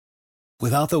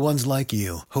Without the ones like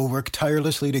you, who work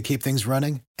tirelessly to keep things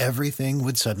running, everything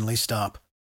would suddenly stop.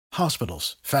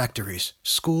 Hospitals, factories,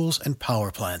 schools, and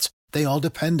power plants, they all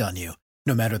depend on you.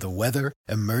 No matter the weather,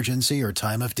 emergency, or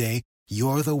time of day,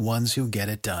 you're the ones who get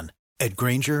it done. At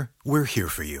Grainger, we're here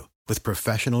for you with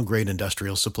professional-grade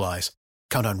industrial supplies.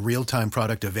 Count on real-time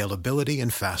product availability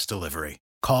and fast delivery.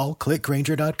 Call, click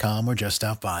Grainger.com, or just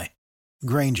stop by.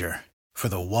 Grainger, for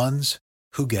the ones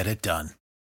who get it done.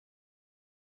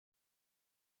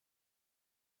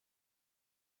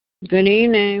 Good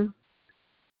evening.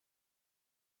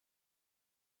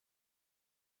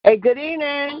 Hey, good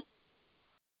evening.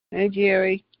 Hey,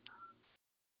 Jerry.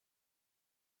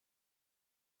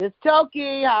 It's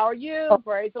Toki. How are you?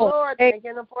 Praise the Lord. Hey.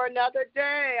 Thanking Him for another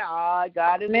day.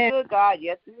 God is a Amen. good God.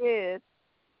 Yes, He is.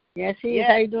 Yes, he is.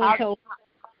 How you doing, Toki?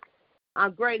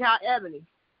 I'm great. How Ebony?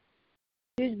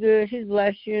 She's good. She's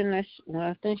blessed you. And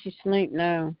I think she's asleep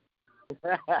now.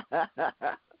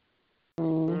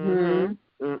 Mm-hmm.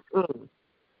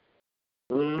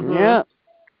 Yep.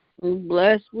 We're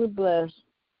blessed. We're blessed.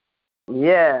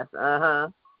 Yes. Uh-huh.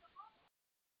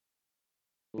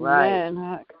 Right.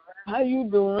 Man, how you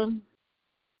doing?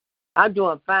 I'm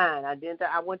doing fine. I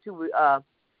went to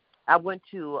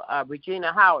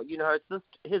Regina Howard. You know,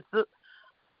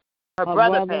 her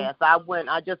brother passed.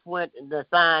 I just went to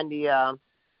sign the.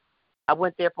 I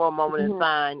went there for a moment and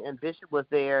signed, and Bishop was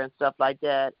there and stuff like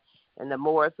that, and the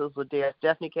Morrises were there.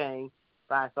 Stephanie came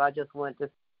by, so I just went to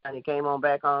sign and came on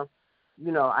back on.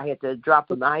 You know, I had to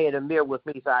drop him. I had a mirror with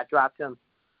me, so I dropped him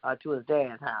to his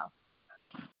dad's house.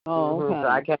 Oh, okay. So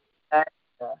I came back.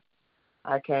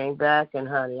 I came back, and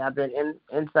honey, I've been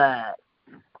inside.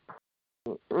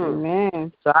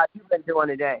 Man. So how you been doing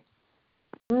today?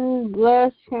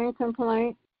 Blessed. Can't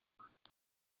complain.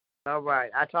 All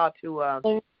right. I talked to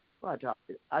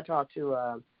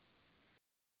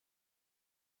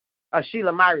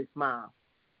Sheila Myrie's mom.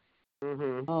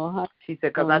 Oh, she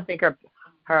said because I think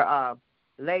her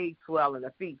legs swell and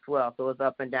her feet swell, so it's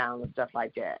up and down and stuff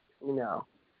like that. You know.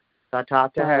 So I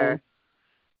talked to her,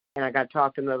 and I got to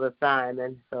talk to another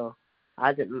Simon. So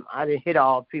I didn't hit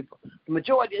all people. The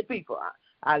majority of the people,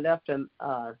 I left a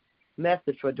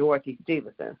message for Dorothy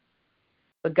Stevenson.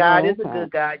 But God is a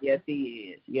good God. Yes,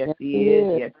 He is. Yes, He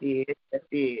is. Yes, He is. Yes,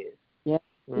 He is. Yes,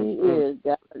 He is.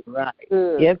 That's right.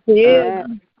 Good. Yes, He is.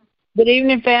 Good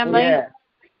evening, family. Yeah.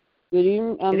 Good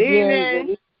evening. Good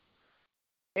evening.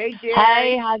 Hey, Jerry.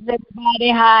 Hi, how's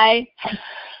everybody? Hi.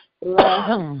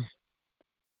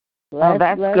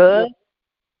 That's good.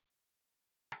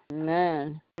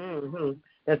 Man.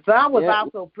 The sun was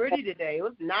out so pretty today. It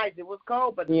was nice. It was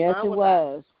cold, but the sun was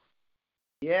out.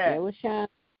 Yeah. It was shining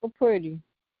so pretty.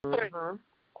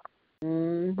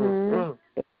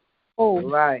 Oh.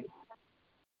 Right.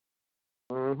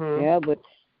 Yeah, but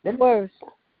the worst.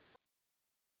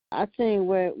 I think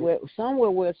where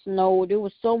somewhere where it snowed, there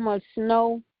was so much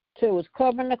snow till it was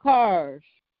covering the cars.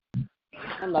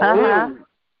 I'm like, I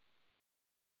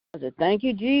said, thank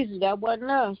you, Jesus. That wasn't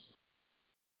us.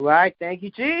 Right. Thank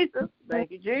you, Jesus.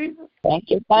 Thank you, Jesus. Thank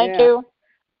you. Thank you.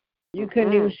 You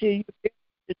couldn't even see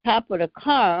the top of the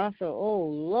car. I said, oh,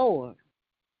 Lord.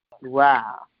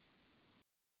 Wow.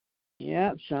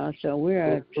 Yep. So we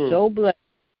are so blessed.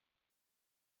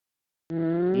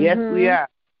 Yes, we are.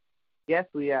 Yes,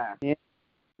 we are. Yeah.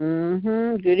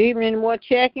 Good evening. More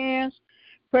check-ins,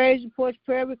 praise reports,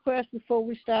 prayer requests before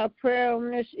we start prayer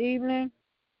on this evening.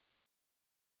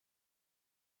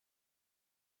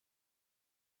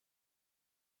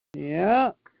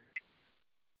 Yeah.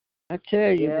 I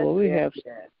tell you, boy, we have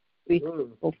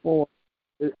before.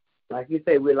 Like you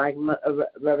say, we're like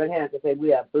Reverend Hanson said,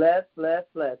 we are blessed,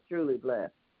 blessed, blessed, truly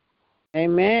blessed.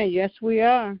 Amen. Yes, we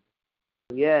are.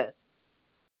 Yes.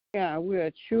 Yeah, we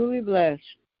are truly blessed.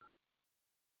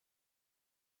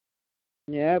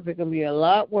 Yeah, it can be a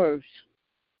lot worse.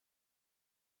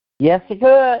 Yes, it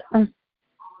could.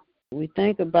 We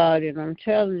think about it, I'm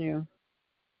telling you.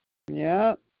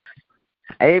 Yep.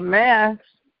 Amen.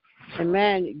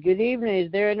 Amen. Good evening.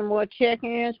 Is there any more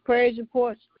check-ins, praise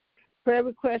reports, prayer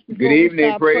requests? Good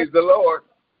evening. Praise the Lord.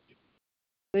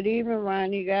 Good evening,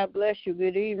 Ronnie. God bless you.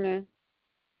 Good evening.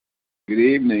 Good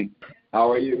evening. How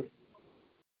are you?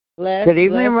 Bless. Good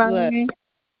evening, Ronnie.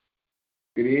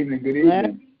 Good evening. Good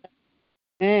evening.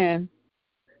 Amen.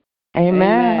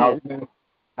 Amen.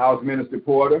 How's Minister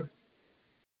Porter?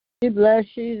 She bless.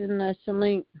 She's in the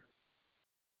link.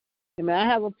 I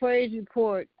have a praise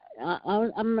report. I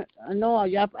know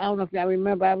y'all. I don't know if y'all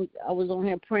remember. I was on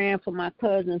here praying for my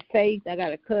cousin Faith. I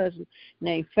got a cousin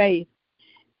named Faith,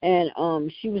 and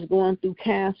she was going through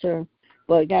cancer,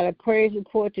 but got a praise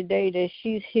report today that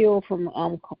she's healed from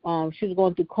she was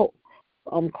going through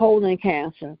colon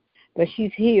cancer, but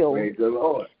she's healed. Praise the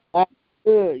Lord.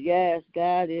 Good, yes,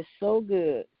 God is so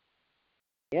good.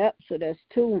 Yep, so that's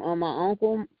two. My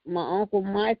uncle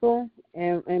Michael,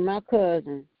 and my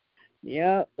cousin.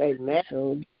 Yep. Amen.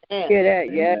 So hear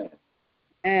that, yeah. Amen.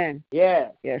 And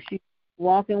Yeah. she's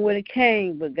walking with a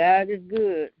cane, but God is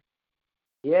good.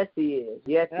 Yes, He is.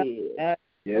 Yes, Yep. He is.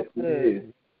 Yes, So it good.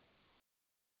 is.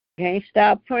 Can't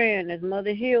stop praying, as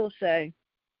Mother Hill say.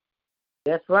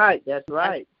 That's right. That's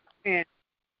right. And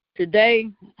today,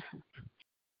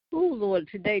 Lord,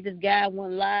 today this guy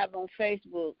went live on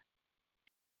Facebook,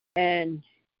 and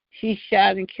he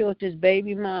shot and killed his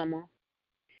baby mama,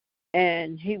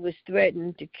 and he was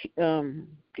threatening to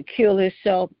kill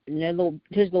himself. And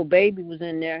his little baby was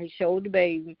in there. He showed the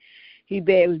baby. He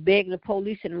was begging the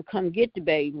police to come get the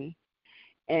baby,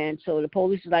 and so the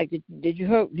police was like, "Did you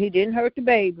hurt?" He didn't hurt the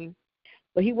baby,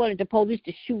 but he wanted the police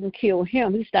to shoot and kill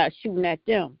him. He started shooting at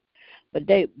them, but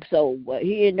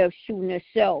he ended up shooting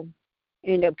himself.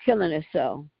 Ended up killing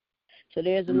himself. So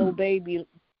there's a little baby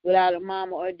without a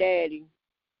mama or daddy.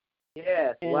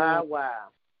 Yes. And,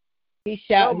 wow. He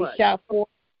shot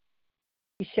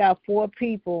four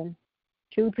people.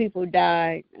 2 people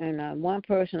died, and one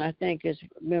person I think has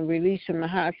been released from the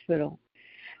hospital.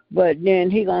 But then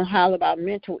he gonna holler about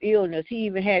mental illness. He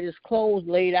even had his clothes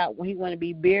laid out when he wanted to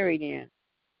be buried in.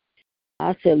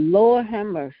 I said, Lord have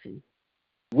mercy.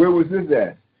 Where was this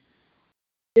at?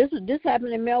 This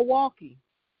happened in Milwaukee.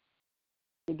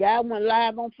 The guy went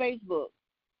live on Facebook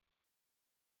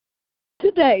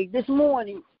this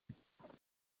morning.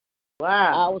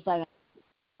 Wow. I was like,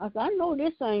 I know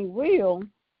this ain't real.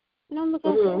 And I'm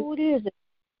looking, who it is?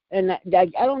 And I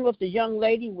don't know if the young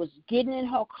lady was getting in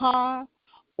her car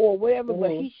or whatever,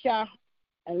 but he shot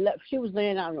her and she was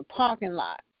laying out in the parking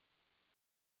lot.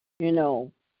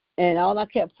 And all I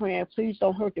kept praying, please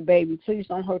don't hurt the baby. Please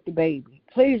don't hurt the baby.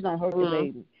 Please don't hurt the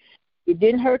baby. He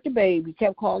didn't hurt the baby. He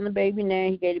kept calling the baby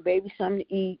name. He gave the baby something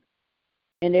to eat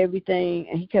and everything.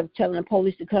 And he kept telling the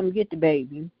police to come get the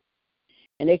baby.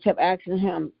 And they kept asking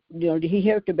him, did he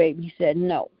hurt the baby? He said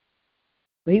no.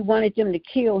 But he wanted them to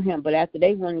kill him. But after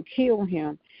they wanted to kill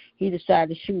him, he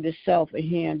decided to shoot himself, and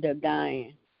he ended up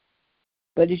dying.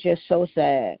 But it's just so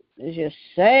sad. It's just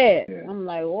sad. Yeah. I'm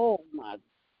like, oh, my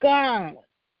God.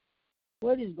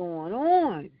 What is going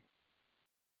on?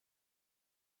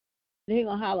 They're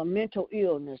going to holler mental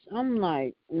illness. I'm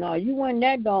like, no, you weren't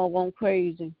that doggone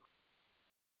crazy.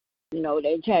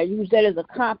 They try to use that as a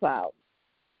cop-out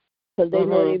because they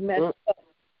know they messed up.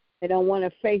 They don't want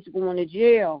to face going to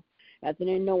jail after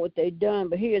they know what they've done.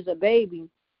 But here's a baby,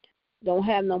 don't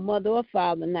have no mother or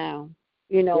father now.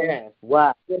 Yes.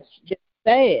 Wow. It's just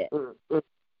sad.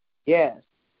 Yes.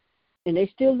 And they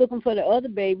still looking for the other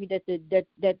baby that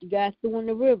the guy threw in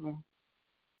the river.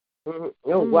 Oh,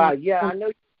 wow. Yeah, I know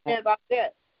you said about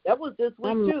that. That was this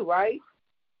week too, right?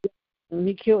 And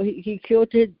he killed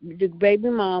the baby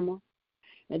mama,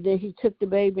 and then he took the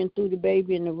baby and threw the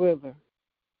baby in the river.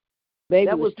 Baby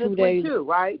that was 2 2 days days too,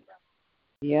 right?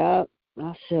 Yep.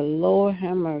 I said, Lord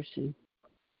have mercy.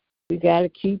 We got to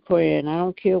keep praying. I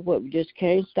don't care what. We just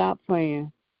can't stop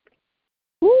praying.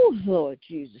 Woo, Lord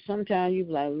Jesus. Sometimes you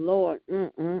be like, Lord,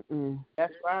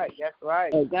 That's right. That's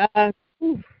right. But God,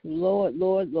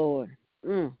 Lord.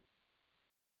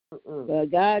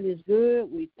 But God is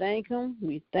good. We thank Him.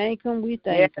 We thank Him.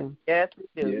 Yes,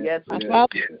 we do. Yes, we do. I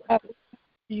to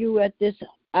you at this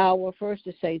hour first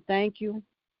to say thank you.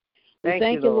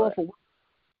 Thank you, Lord, for this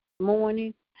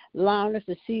morning, allowing us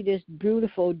to see this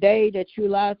beautiful day that you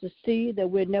allowed us to see, that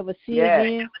we'll never see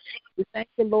again. We thank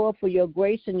you, Lord, for your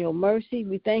grace and your mercy.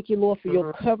 We thank you, Lord, for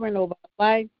your covering over our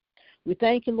life. We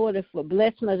thank you, Lord, for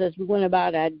blessing us as we went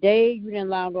about our day. You didn't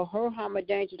allow no hurt, harm, or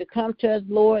danger to come to us,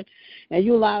 Lord. And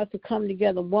you allowed us to come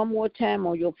together one more time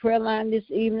on your prayer line this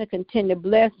evening. Continue to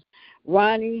bless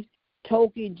Ronnie,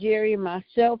 Toki, Jerry, and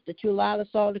myself, that you allowed us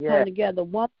all to come together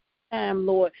one time,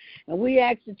 Lord. And we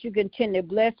ask that you continue to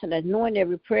bless and anoint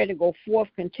every prayer to go forth.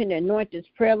 Continue to anoint this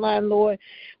prayer line, Lord.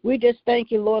 We just thank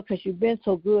you, Lord, because you've been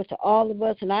so good to all of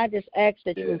us. And I just ask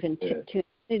that you continue to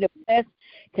bless,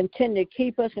 continue to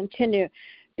keep us, continue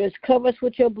to just cover us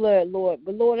with your blood, Lord.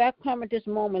 But, Lord, I come at this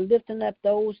moment lifting up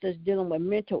those that's dealing with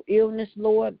mental illness,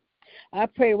 Lord. I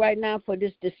pray right now for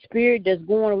this spirit that's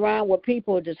going around where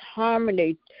people are just harming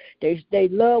they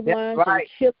loved ones and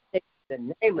children. The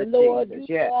name of Lord, Jesus,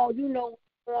 you know what's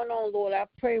going on, Lord. I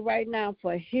pray right now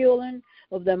for healing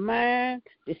of the mind,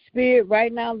 the spirit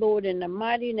right now, Lord, in the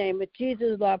mighty name of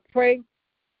Jesus. Lord, I pray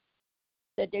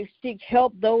that they seek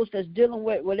help, those that's dealing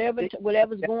with whatever's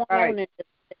going on.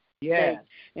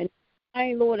 And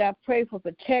Lord, I pray for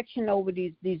protection over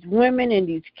these women and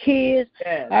these kids.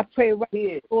 Yes. I pray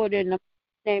right, Lord, in the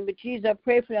name of Jesus. I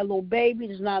pray for that little baby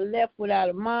that's not left without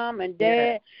a mom and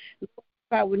dad. Yes.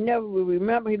 I would never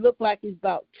remember. He looked like he's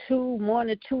about 1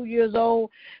 to 2 years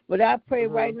old. But I pray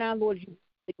right now, Lord,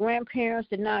 the grandparents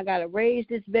that now got to raise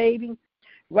this baby.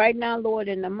 Right now, Lord,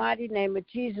 in the mighty name of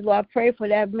Jesus, Lord, I pray for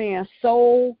that man's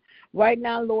soul. Right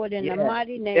now, Lord, in the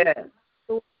mighty name of Jesus,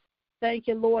 Lord, thank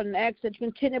you, Lord, and ask that you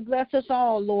continue to bless us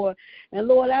all, Lord. And,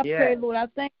 Lord, I pray, Lord, I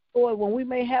thank you, Lord, when we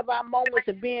may have our moments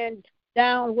of being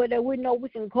down, whether we know we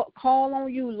can call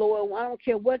on you, Lord. I don't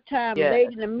care what time,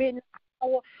 late in the midnight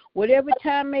hour, whatever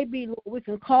time may be, Lord, we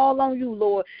can call on you,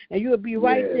 Lord, and you'll be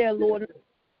right there, Lord.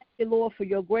 Thank you, Lord, for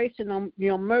your grace and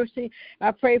your mercy.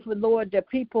 I pray for, Lord, that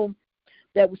people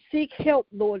that will seek help,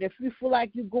 Lord, if you feel like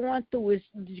you're going through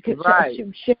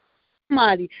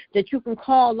somebody that you can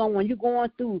call on when you're going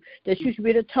through, that you should be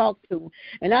able to talk to.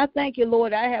 And I thank you,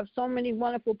 Lord, I have so many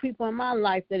wonderful people in my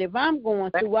life that if I'm going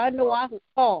through, I know I can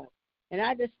call. And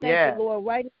I just thank you, Lord,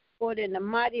 right now, Lord, in the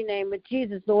mighty name of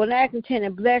Jesus, Lord. And I continue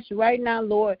to bless you right now,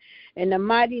 Lord, in the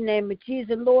mighty name of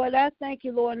Jesus. Lord, I thank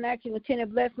you, Lord, and I continue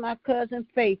to bless my cousin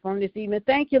Faith on this evening.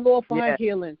 Thank you, Lord, for her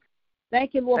healing.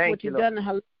 Thank you, Lord, for what you've done in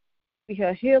her life. Be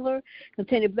her healer.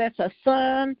 Continue to bless her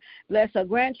son, bless her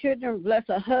grandchildren, bless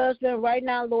her husband. Right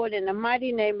now, Lord, in the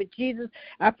mighty name of Jesus,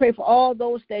 I pray for all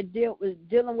those that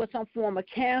dealing with some form of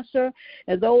cancer,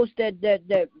 and those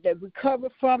that recover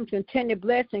from. Continue to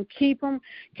bless and keep them.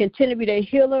 Continue to be their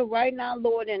healer. Right now,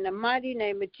 Lord, in the mighty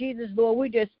name of Jesus, Lord, we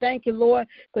just thank you, Lord,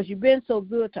 because you've been so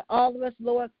good to all of us,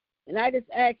 Lord. And I just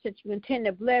ask that you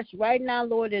continue to bless right now,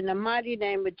 Lord, in the mighty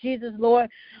name of Jesus, Lord.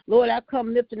 Lord, I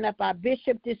come lifting up our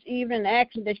bishop this evening,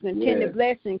 asking that you continue to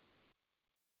bless and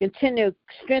continue to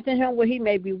strengthen him where he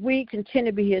may be weak.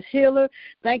 Continue to be his healer.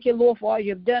 Thank you, Lord, for all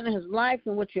you've done in his life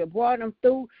and what you have brought him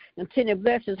through. Continue to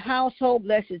bless his household,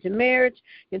 bless his marriage.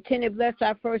 Continue to bless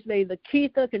our First Lady,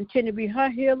 Lakeitha. Continue to be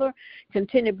her healer.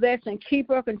 Continue to bless and keep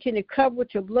her. Continue to cover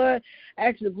with your blood.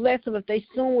 Actually bless them if they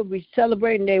soon will be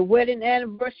celebrating their wedding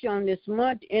anniversary on this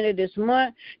month, end of this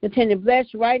month. Continue to bless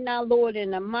right now, Lord, in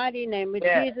the mighty name of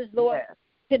Jesus, Lord.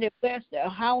 Continue to bless their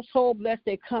household. Bless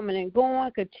their coming and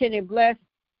going. Continue to bless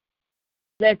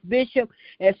Bishop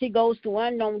as he goes through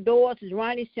unknown doors. As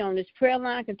Ronnie said on this prayer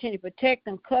line, continue to protect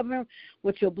and cover him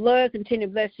with your blood. Continue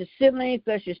to bless his siblings,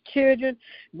 bless his children,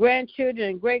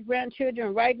 grandchildren, and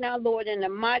great-grandchildren. Right now, Lord, in the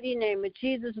mighty name of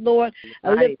Jesus, Lord,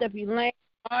 I lift up Elaine,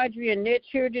 Audrey, and their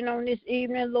children on this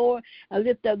evening, Lord. I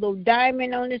lift up little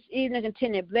Diamond on this evening.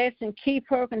 Continue to bless and keep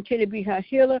her. Continue to be her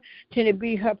healer. Continue to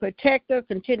be her protector.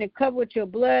 Continue to cover with your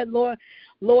blood, Lord.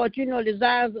 Lord, you know the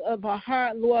desires of her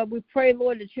heart, Lord. We pray,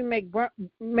 Lord, that you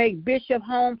make Bishop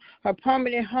home her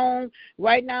permanent home.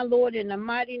 Right now, Lord, in the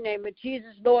mighty name of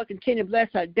Jesus, Lord, continue to bless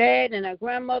her dad and her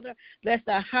grandmother. Bless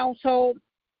her household.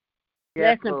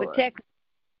 Bless and protect her.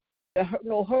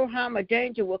 No harm or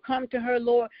danger will come to her,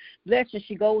 Lord. Bless her.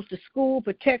 She goes to school.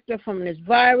 Protect her from this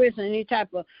virus and any type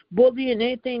of bullying,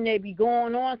 anything may be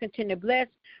going on. Continue to bless.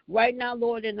 Right now,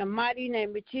 Lord, in the mighty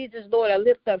name of Jesus, Lord, I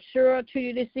lift up Cheryl to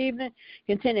you this evening.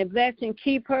 Continue to bless and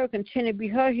keep her. Continue to be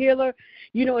her healer.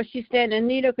 You know, as she stands in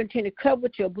need of, continue to cover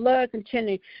with your blood.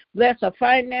 Continue to bless her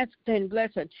finances. Continue to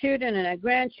bless her children and her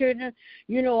grandchildren.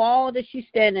 You know all that she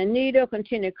stands in need of.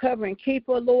 Continue to cover and keep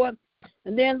her, Lord.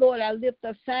 And then, Lord, I lift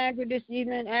up Sandra this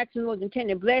evening, asking, Lord,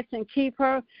 continue to bless and keep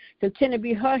her. Continue to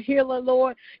be her healer,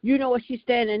 Lord. You know what she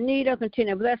stands in need of.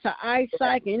 Continue to bless her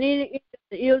eyesight and any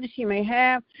illness she may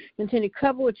have. Continue to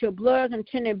cover with your blood.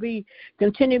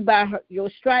 Continue by your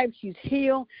stripes, she's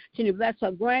healed. Continue to bless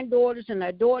her granddaughters and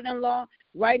her daughter-in-law.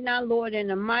 Right now, Lord, in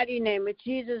the mighty name of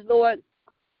Jesus, Lord.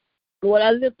 Lord, I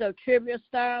lift up Trivia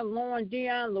Star, Lauren,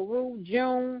 Dion, LaRue,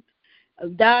 June,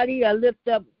 Dottie. I lift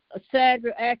up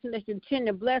Sandra, asking that you continue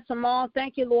to bless them all.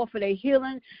 Thank you, Lord, for their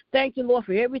healing. Thank you, Lord,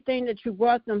 for everything that you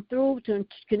brought them through to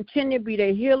continue to be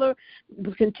their healer.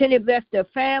 Continue to bless their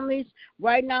families.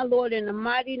 Right now, Lord, in the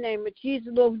mighty name of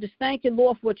Jesus, Lord, we just thank you,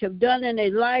 Lord, for what you've done in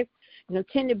their life.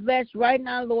 Continue to bless right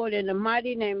now, Lord, in the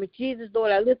mighty name of Jesus,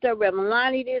 Lord. I lift up Reverend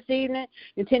Lonnie this evening.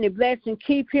 Continue to bless and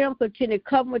keep him. Continue to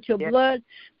cover with your blood.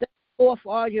 Lord,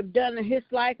 for all you've done in his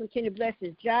life. Continue to bless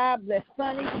his job, bless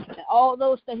Sonny, and all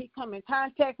those that he come in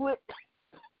contact with.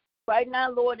 Right now,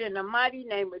 Lord, in the mighty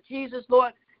name of Jesus,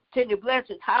 Lord, continue to bless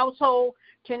his household.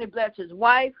 Continue to bless his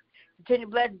wife. Continue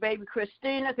to bless baby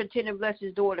Christina. Continue to bless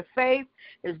his daughter Faith,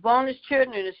 his bonus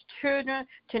children and his children.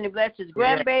 Continue to bless his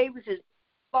grandbabies, his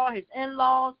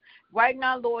in-laws. Right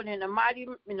now, Lord, in the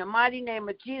mighty name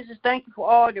of Jesus, thank you for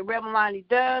all that Reverend Lonnie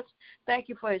does. Thank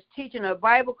you for his teaching of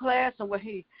Bible class and what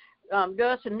he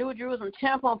does to New Jerusalem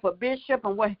Temple and for Bishop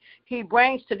and what he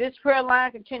brings to this prayer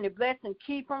line. Continue to bless and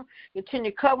keep him.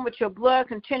 Continue to cover him with your blood.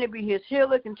 Continue to be his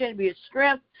healer. Continue to be his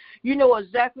strength. You know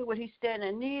exactly what he's standing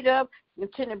in need of.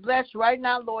 Continue to bless right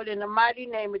now, Lord, in the mighty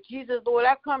name of Jesus. Lord,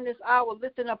 I come this hour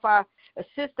lifting up our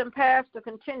assistant pastor.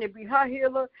 Continue to be her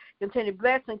healer. Continue to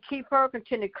bless and keep her.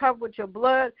 Continue to cover with your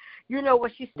blood. You know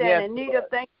what she's standing in need of.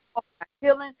 Thank you for her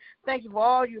healing. Thank you for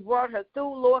all you brought her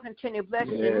through, Lord. Continue to bless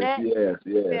Jeanette.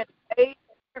 Yes.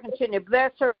 Continue to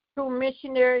bless her, true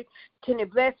missionary. Continue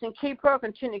to bless and keep her.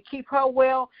 Continue to keep her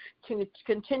well. Continue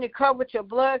to cover with your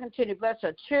blood. Continue to bless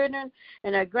her children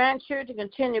and her grandchildren.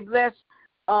 Continue to bless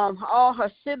all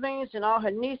her siblings and all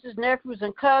her nieces, nephews,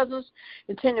 and cousins.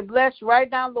 Continue to bless right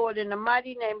now, Lord, in the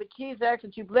mighty name of Jesus. I ask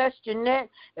that you bless Jeanette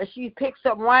as she picks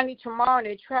up Ronnie tomorrow and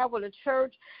they travel to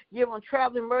church. Give them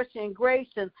traveling mercy and grace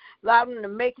and allow them to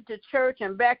make it to church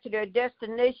and back to their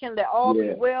destination. That all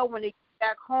be well when they get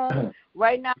back home.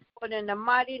 Right now, Lord, in the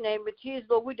mighty name of Jesus,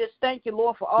 Lord, we just thank you,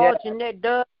 Lord, for all Jeanette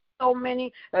does. So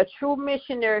many, a true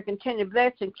missionary. Continue to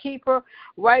bless and keep her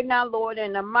right now, Lord,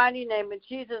 in the mighty name of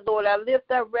Jesus. Lord, I lift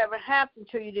up Reverend Hampton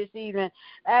to you this evening.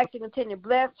 I ask you to continue to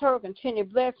bless her, continue to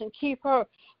bless and keep her.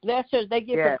 Bless her as they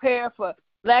get prepared for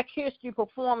Black History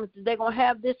performances they're going to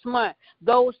have this month.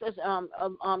 Those that's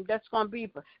going to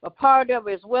be a part of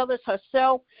it, as well as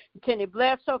herself. Continue to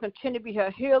bless her, continue to be her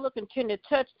healer, continue to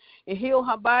touch and heal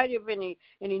her body of any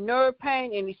nerve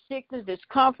pain, any sickness,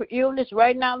 discomfort, illness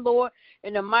right now, Lord.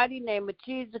 In the mighty name of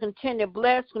Jesus, continue to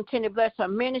bless her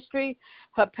ministry,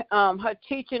 her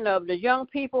teaching of the young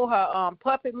people, her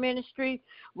puppet ministry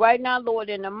right now, Lord.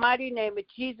 In the mighty name of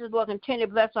Jesus, Lord, continue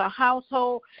to bless her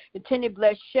household, continue to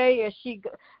bless Shay as she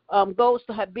goes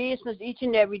to her business each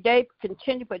and every day.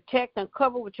 Continue to protect and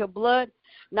cover with your blood,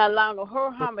 not allowing no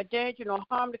hurt, harm, or danger, no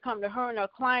harm to come to her and her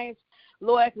clients.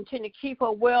 Lord, I continue to keep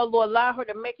her well. Lord, allow her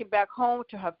to make it back home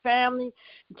to her family.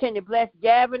 Continue to bless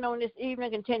Gavin on this evening.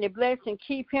 Continue to bless and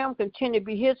keep him. Continue to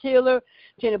be his healer.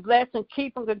 Continue to bless and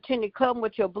keep him. Continue to come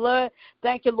with your blood.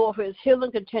 Thank you, Lord, for his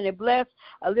healing. Continue to bless.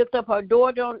 I lift up her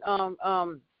daughter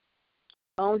on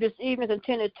this evening.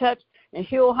 Continue to touch and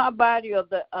heal her body of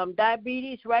the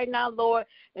diabetes right now, Lord,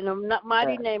 in the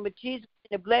mighty name of Jesus.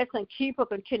 To bless and keep her,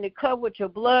 continue to cover with your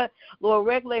blood. Lord,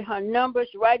 regulate her numbers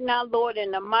right now, Lord, in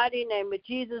the mighty name of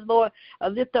Jesus, Lord. I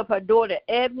lift up her daughter,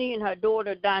 Ebony, and her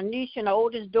daughter, Donisha, and her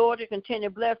oldest daughter. Continue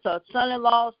to bless her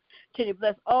son-in-laws. Continue to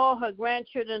bless all her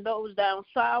grandchildren, those down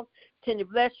south. Continue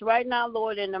to bless right now,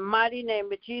 Lord, in the mighty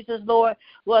name of Jesus, Lord.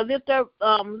 Well, lift up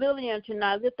Lillian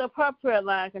tonight. Lift up her prayer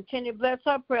line. Continue to bless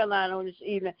her prayer line on this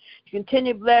evening.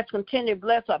 Continue to bless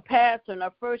our pastor and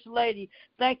our first lady.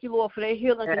 Thank you, Lord, for their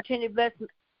healing. Continue to bless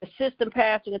assistant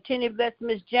pastor. Continue to bless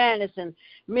Miss Janice and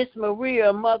Miss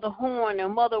Maria, Mother Horn,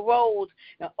 and Mother Rose,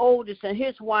 and Oldest, and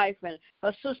his wife, and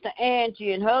her sister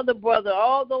Angie, and her other brother,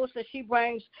 all those that she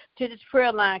brings to this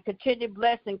prayer line. Continue to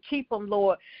bless and keep them,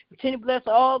 Lord. Continue to bless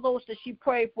all those that she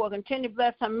prayed for. Continue to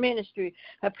bless her ministry,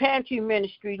 her pantry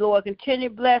ministry, Lord. Continue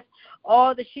to bless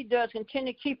all that she does.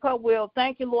 Continue to keep her well.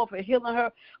 Thank you, Lord, for healing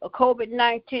her of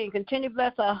COVID-19. Continue to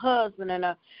bless her husband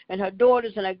and her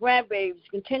daughters and her grandbabies.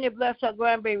 Continue to bless her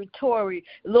grandbaby Tori,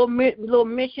 little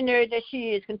missionary that she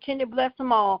is. Continue to bless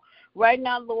them all right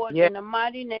now, Lord, in the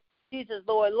mighty name of Jesus,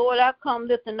 Lord. Lord, I come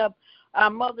lifting up our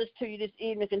mothers to you this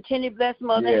evening. Continue to bless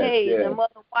Mother Hayes and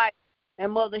Mother White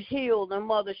and Mother Hill and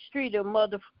Mother Street and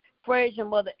Mother Frazier,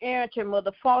 Mother Arrington,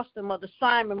 Mother Foster, Mother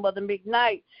Simon, Mother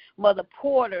McKnight, Mother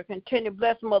Porter. Continue to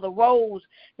bless Mother Rose.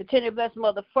 Continue to bless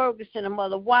Mother Ferguson and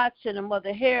Mother Watson and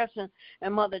Mother Harrison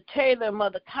and Mother Taylor,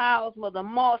 Mother Cowles, Mother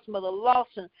Moss, Mother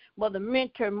Lawson, Mother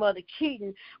Mentor, Mother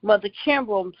Keaton, Mother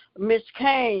Kimbrell, Miss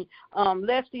Kane,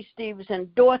 Leslie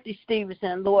Stevenson, Dorothy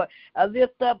Stevenson, Lord. I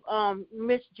lift up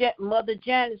Mother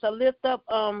Janice. I lift up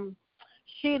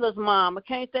Sheila's mom. I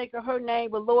can't think of her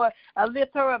name, but Lord, I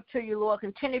lift her up to you, Lord.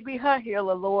 Continue to be her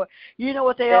healer, Lord. You know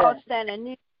what they all stand in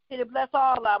need. Continue to bless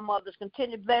all our mothers.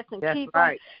 Continue to bless and keep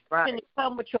them. Continue to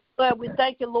come with your blood. We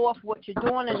thank you, Lord, for what you're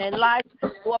doing in their life.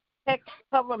 Lord, protect,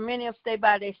 cover. Many of them stay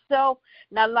by themselves,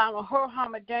 not allowing her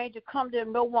harm or danger to come to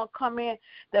them. No one come in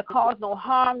that cause no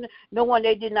harm. No one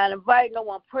they did not invite. No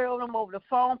one pray on them over the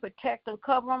phone. Protect and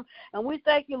cover them. And we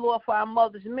thank you, Lord, for our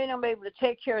mothers. Many of them able to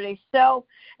take care of themselves.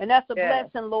 And that's a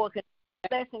blessing, Lord.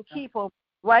 Bless and keep them.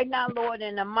 Right now, Lord,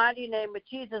 in the mighty name of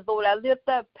Jesus, Lord, I lift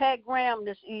up Pat Graham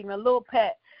this evening, little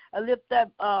Pat. I lift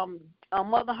up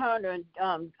Mother Hunter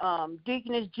and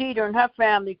Deaconess Jeter and her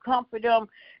family. Comfort them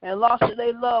and lost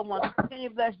their loved ones. Continue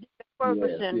to bless Deacon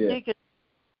Ferguson, Deacon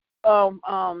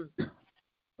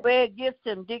Fred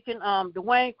Gibson, Deacon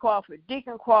Dwayne Crawford,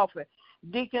 Deacon Crawford,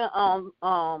 Deacon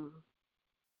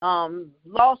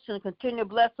Lawson, continue to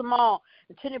bless them all.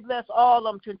 Continue to bless all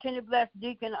of them. Continue to bless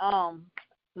Deacon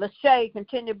Lachey,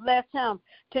 continue to bless him.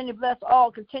 Continue to bless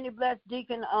all. Continue to bless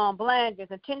Deacon Blandon.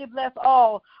 Continue to bless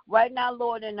all right now,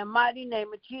 Lord, in the mighty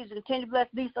name of Jesus. Continue to bless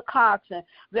Lisa Cox and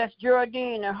bless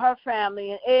Geraldine and her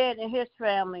family and Ed and his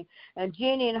family and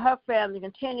Jenny and her family.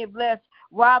 Continue to bless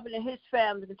Robin and his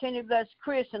family. Continue to bless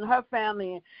Chris and her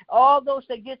family and all those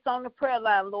that gets on the prayer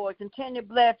line, Lord. Continue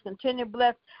to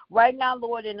bless right now,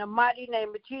 Lord, in the mighty name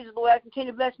of Jesus, Lord. I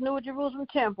continue to bless New Jerusalem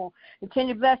Temple.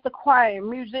 Continue to bless the choir and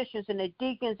musicians and the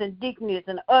deacons and deaconess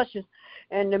and the ushers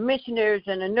and the missionaries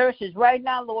and the nurses right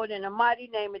now, Lord, in the mighty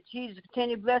name of Jesus.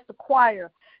 Continue to bless the choir.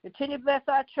 Continue to bless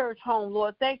our church home,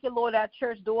 Lord. Thank you, Lord, our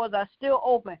church doors are still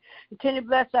open. Continue to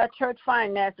bless our church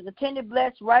finances. Continue to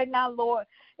bless right now, Lord,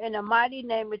 in the mighty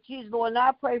name of Jesus, Lord. And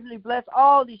I pray for you, bless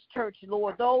all these churches,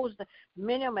 Lord. Those,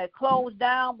 many of them have closed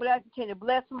down, but I continue to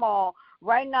bless them all.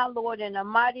 Right now, Lord, in the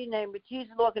mighty name of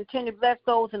Jesus, Lord, continue to bless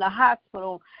those in the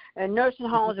hospital and nursing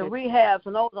homes and rehabs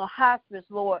and those on hospice,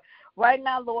 Lord. Right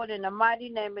now, Lord, in the mighty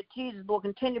name of Jesus, Lord,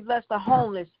 continue to bless the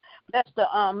homeless, bless the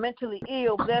mentally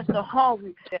ill, bless the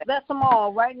hungry, bless them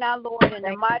all. Right now, Lord, in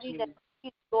the mighty name of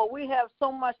Jesus, Lord, we have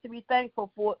so much to be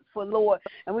thankful for, Lord,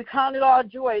 and we count it all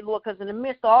joy, Lord, because in the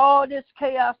midst of all this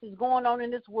chaos that's going on in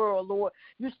this world, Lord,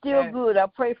 you're still good. I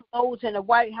pray for those in the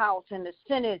White House and the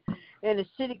Senate and the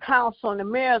City Council and the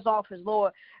Mayor's office,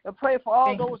 Lord. I pray for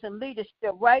all those in leadership.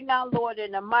 Right now, Lord,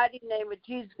 in the mighty name of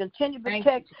Jesus, continue to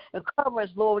protect and cover us,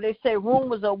 Lord. They say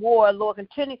rumors of war, Lord.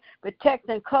 Continue to protect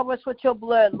and cover us with your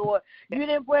blood, Lord. You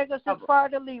didn't bring us this far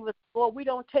to leave us, Lord. We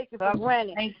don't take it for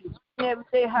granted. Thank you. Every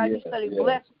day how you study,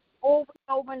 bless us over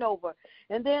and over and over.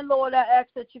 And then, Lord, I ask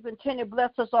that you continue to bless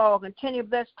us all. Continue to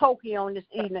bless Tokyo on this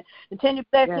evening. Continue to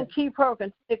bless and keep her.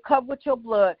 Continue to cover with your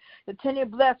blood. Continue to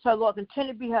bless her, Lord.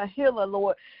 Continue to be her healer,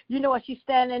 Lord. You know what she's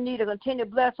standing in need of. Continue to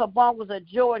bless her bongles of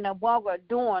joy and her bungle of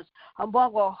endurance, her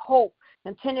bungle of hope.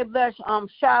 Continue to bless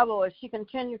Shiloh as she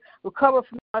continue to recover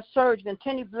from her surgery.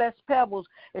 Continue to bless Pebbles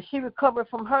as she recovered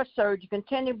from her surgery.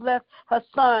 Continue to bless her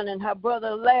son and her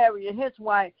brother Larry and his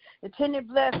wife. Continue to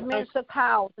bless Minister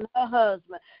Cowles and her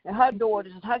husband and her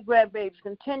daughters and her grandbabies.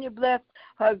 Continue to bless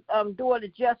her daughter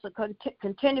Jessica.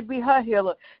 Continue to be her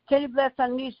healer. Continue to bless her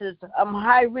nieces.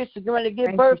 High risk is going to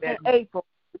give birth in April.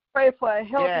 We pray for a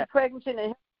healthy pregnancy and a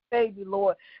healthy baby,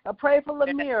 Lord. I pray for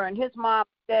Lemire and his mom.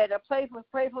 Dad, I pray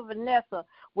for Vanessa,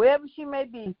 wherever she may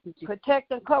be,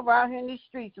 protect and cover out here in these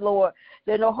streets, Lord.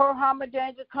 That no hurt, harm, or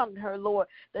danger come to her, Lord.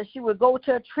 That she would go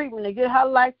to a treatment and get her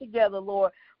life together,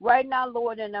 Lord. Right now,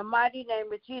 Lord, in the mighty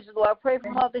name of Jesus, Lord, I pray for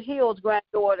Mother Hill's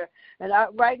granddaughter. And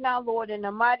right now, Lord, in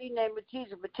the mighty name of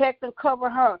Jesus, protect and cover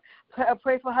her. I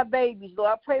pray for her babies,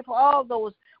 Lord. I pray for all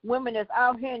those women that's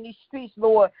out here in these streets,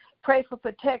 Lord. Pray for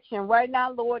protection. Right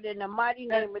now, Lord, in the mighty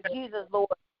name of Jesus, Lord.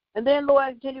 And then, Lord,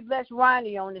 continue to bless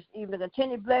Ronnie on this evening.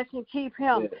 Continue to bless and keep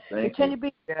him. Continue to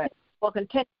be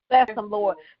continue to bless him,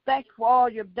 Lord. Thank you for all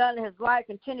you've done in his life.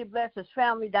 Continue to bless his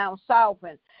family down south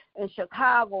and in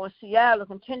Chicago and Seattle.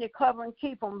 Continue to cover and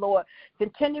keep him, Lord.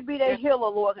 Continue to be their healer,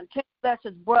 Lord. Continue to bless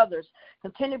his brothers.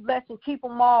 Continue to bless and keep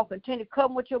them all. Continue to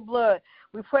cover with your blood.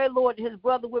 We pray, Lord, that his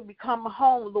brother will become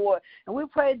home, Lord. And we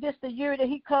pray this the year that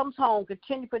he comes home.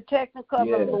 Continue to protect and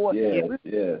cover him, Lord.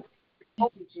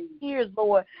 Years,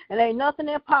 Lord, and ain't nothing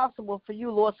impossible for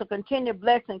you, Lord. So continue to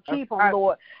bless and keep him,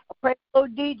 Lord. I pray for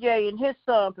DJ and his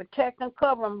son, protect and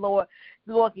cover him, Lord.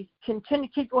 Lord, continue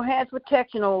to keep your hands of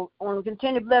protection on him.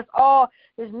 Continue to bless all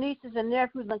his nieces and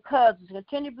nephews and cousins.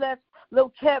 Continue to bless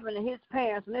little Kevin and his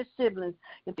parents and his siblings.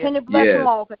 Continue to bless them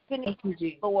all. Continue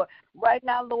to Lord. Right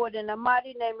now, Lord, in the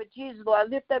mighty name of Jesus, Lord, I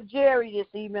lift up Jerry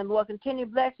this evening, Lord. Continue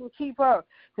to bless and keep her.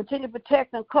 Continue to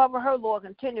protect and cover her, Lord.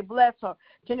 Continue to bless her.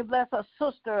 Continue to bless her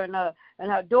sister and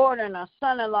her daughter and her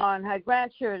son-in-law and her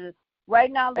grandchildren.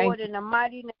 Right now, Lord, in the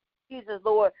mighty name of Jesus,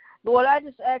 Lord. Lord, I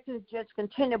just ask you to just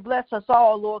continue to bless us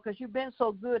all, Lord, because you've been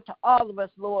so good to all of us,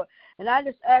 Lord. And I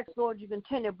just ask, Lord, you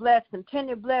continue to bless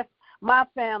my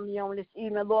family on this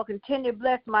evening, Lord. Continue to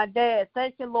bless my dad.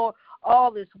 Thank you, Lord.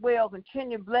 All is well.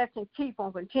 Continue to bless and keep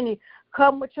him. Continue to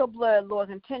come with your blood, Lord.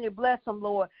 Continue to bless him,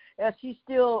 Lord, as he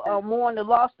still mourn the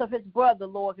loss of his brother,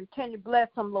 Lord. Continue to bless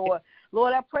him, Lord.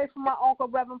 Lord, I pray for my Uncle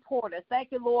Reverend Porter.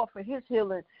 Thank you, Lord, for his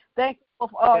healing. Thank you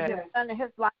for all you've done in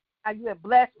his life. How you have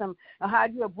blessed him and how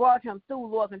you have brought him through,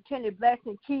 Lord. Continue to bless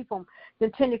and keep him.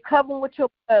 Continue to cover him with your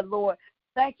blood, Lord.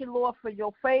 Thank you, Lord, for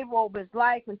your favor over his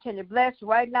life. Continue to bless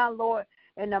right now, Lord.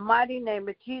 In the mighty name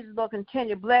of Jesus, Lord,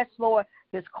 continue to bless, Lord,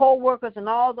 his co-workers and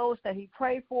all those that he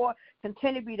prayed for.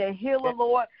 Continue to be their healer,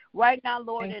 Lord. Right now,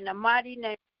 Lord, in the mighty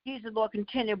name of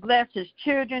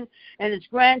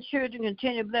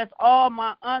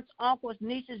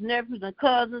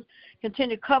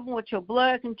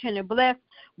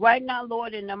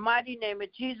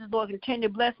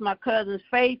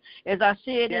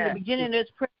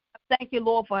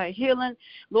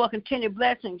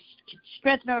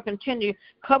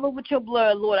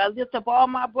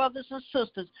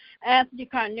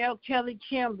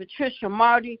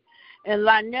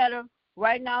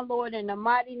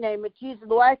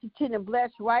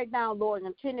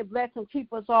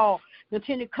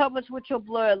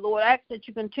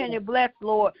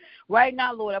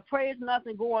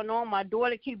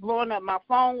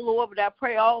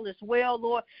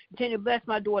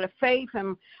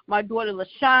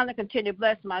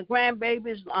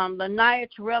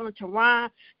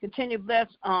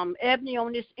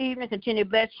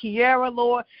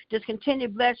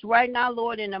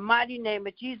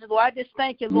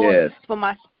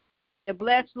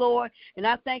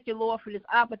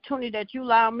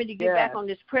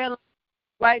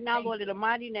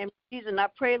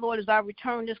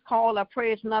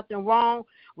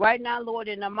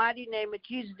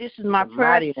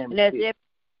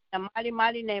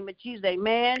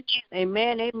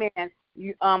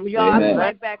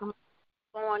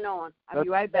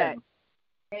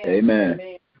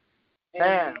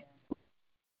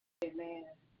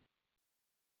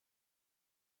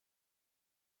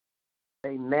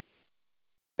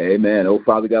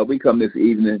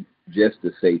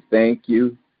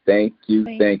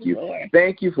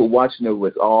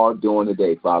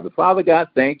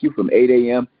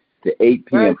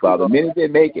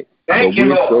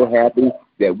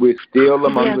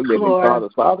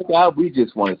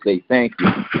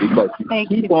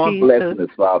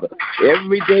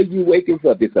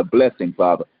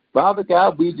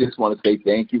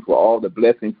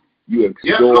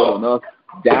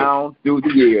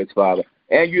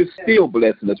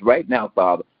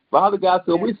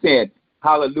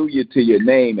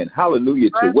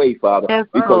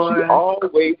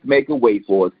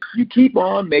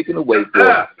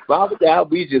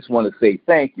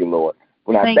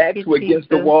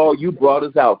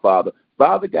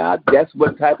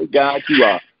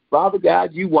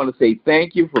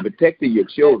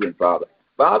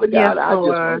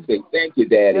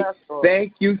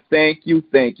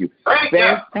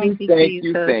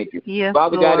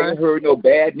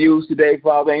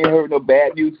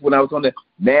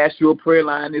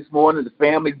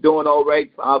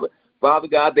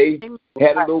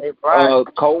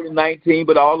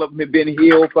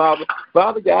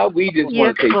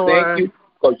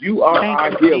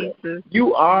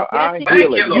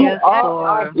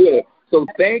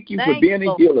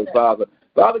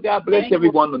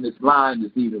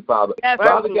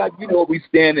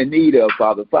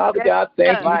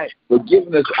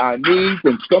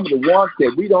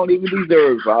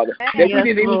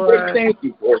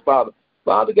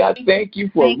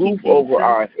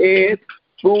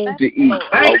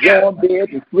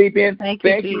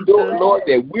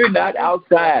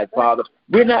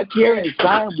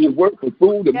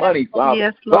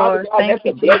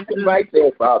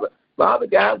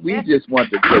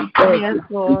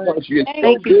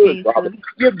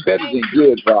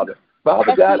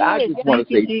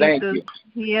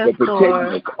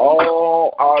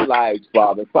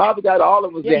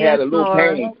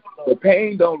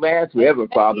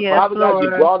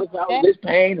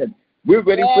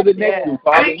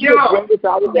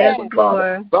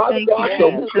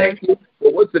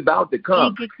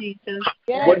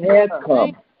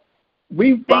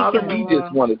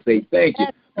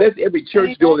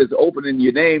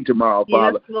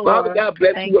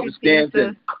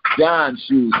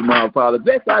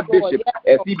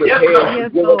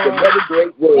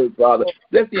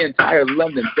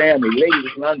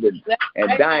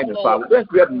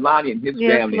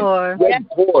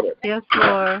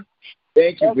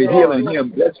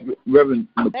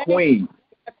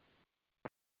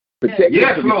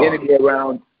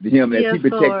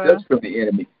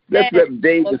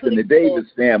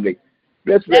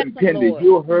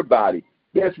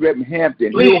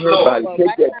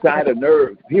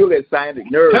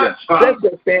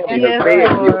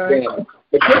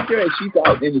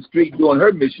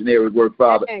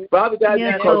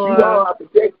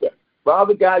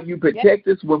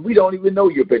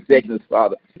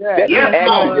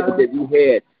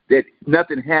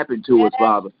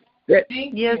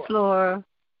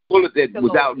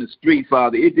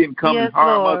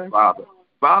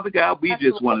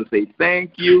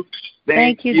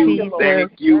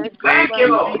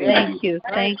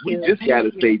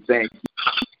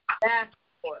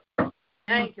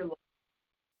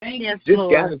Yes, just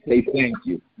Lord. got to say thank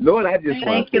you. Lord, I just want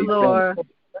Thank to say you, Lord. thank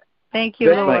Thank you,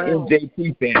 you. That's my Lord.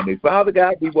 MJT family. Father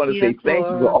God, we want to Yes, say thank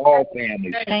you for Lord. all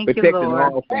families, Thank you, protecting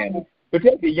Lord. all families.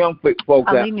 Protect the young folks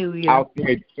Hallelujah. out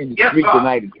there in the street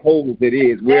tonight, as cold as it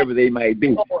is, wherever they might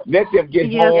be. Let them get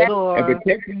Yes, home Lord. and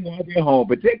protect them while they're home.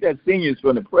 Protect our seniors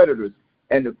from the predators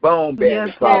and the phone baggers,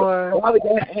 Yes, Father. Lord. Father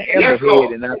God, I am the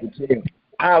head and not the tail.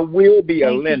 I will be a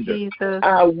Thank you, lender. Jesus.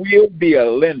 I will be a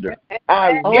lender.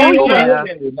 I Oh, will be yeah. a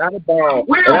lender, not a borrower.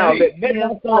 And I'll let nothing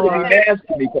Yes, outside of Lord. me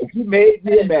master me, because you made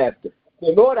me a master.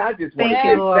 So, Lord, I just want Thank to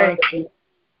you, say Lord. thank you.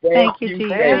 Thank you,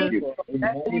 Thank Jesus. you. In the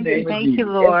mighty name of Thank Jesus. you,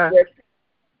 Lord.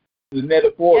 The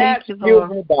metaphor, Thank you, heal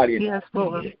Lord. her body. Yes,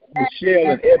 Lord.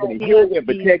 Michelle and Ebony, Yes, heal them,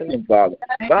 protect Jesus. them, Father.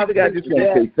 Father God, I just want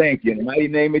to say thank you in the mighty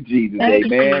name of Jesus. Thank you,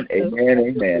 Amen, Jesus. amen,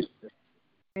 amen.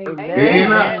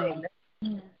 Amen.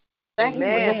 Thank you for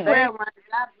Amen. the prayer, man.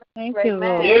 Thank you,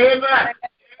 Lord. Amen.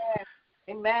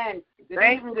 Amen. Good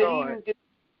Thank evening, you, good Lord. evening.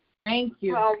 Thank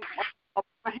you.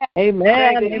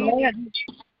 Amen. Amen.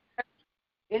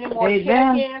 Any more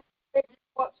Amen. check-ins,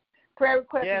 prayer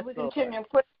requests? Yes, We Lord. continue to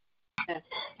put.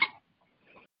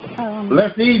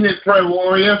 Blessed evening, prayer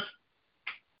warriors.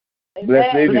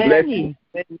 Bless me, bless you.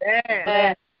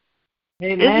 Amen.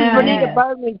 This is Amen. Renita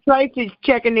Burton and Tracy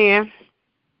checking in.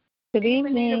 Good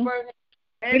evening.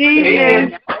 Good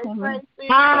evening. Amen.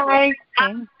 Hi.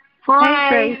 Hey, Hi.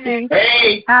 Tracy.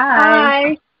 Hey,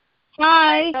 Hi.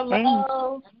 Hi.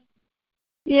 Hello.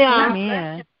 Yeah.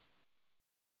 Amen.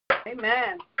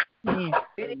 Amen. Yeah.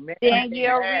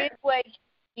 Danielle Ridgway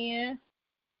in.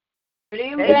 Good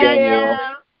evening, Hey, Danielle.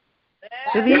 Danielle.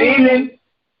 Good good evening. evening.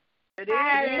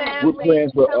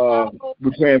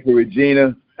 We're praying for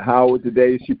Regina Howard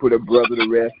today. She put her brother to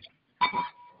rest.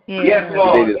 Yeah. Yes, Today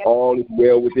Lord. that all is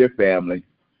well with their family.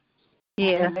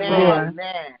 Yes, Amen. Lord.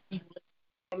 Amen.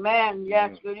 Amen.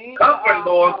 Yes, good evening. Comfort,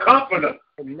 Lord, comfort.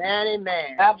 Amen.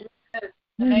 Amen. God bless.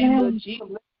 In the name of Amen. Jesus.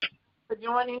 For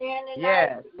joining in tonight.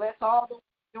 Yes. Bless all those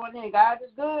joining in. God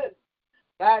is good.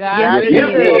 God Yes, is He Yes,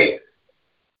 good. is. Lord.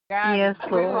 God Yes, is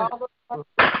good. Lord. All those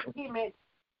amen.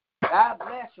 God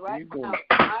bless you right now.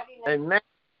 Mighty name. Amen.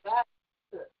 God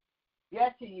is good.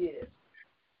 Yes, He is.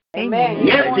 Amen. Amen.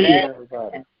 Yes, He is.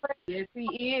 Amen. Yes, He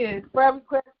is. Prayer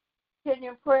request.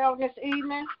 Continue prayer on this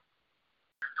evening.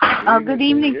 Good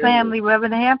evening, family.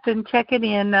 Reverend Hampton checking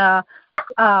in. I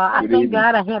Good thank evening.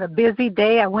 God I had a busy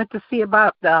day. I went to see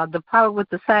about the problem with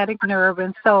the sciatic nerve,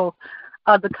 and so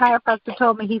the chiropractor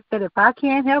told me, he said, if I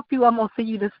can't help you, I'm going to send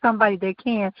you to somebody that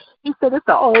can. He said it's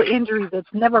an old injury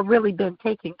that's never really been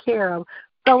taken care of.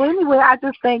 So anyway, I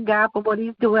just thank God for what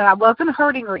he's doing. I wasn't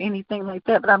hurting or anything like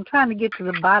that, but I'm trying to get to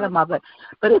the bottom of it.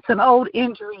 But it's an old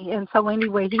injury, and so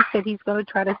anyway, he said he's going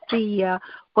to try to see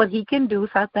what he can do.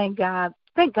 So I thank God.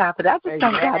 Thank God for that. I just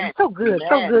thank God. It's so good,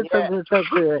 so good, so good, so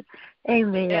good.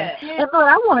 Amen. And Lord,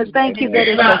 I want to thank you that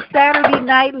it's a Saturday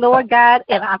night, Lord God,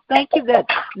 and I thank you that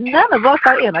none of us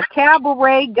are in a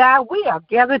cabaret, God. We are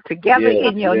gathered together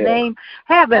in your name,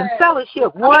 having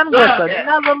fellowship one with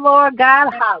another, Lord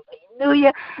God.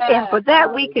 Hallelujah. And for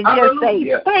that, we can just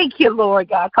say thank you, Lord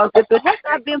God, because if it had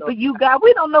not been for you, God,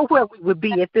 we don't know where we would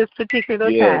be at this particular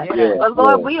time. But,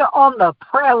 Lord, we are on the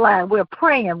prayer line. We're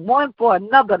praying one for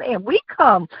another, and we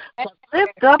come to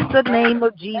lift up the name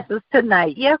of Jesus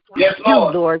tonight. Yes, we do,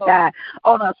 Lord God.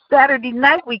 On a Saturday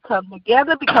night, we come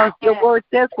together because your word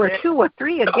says where 2 or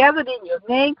 3 are gathered in your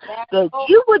name, that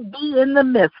you would be in the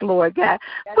midst, Lord God.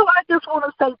 So I just want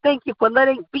to say thank you for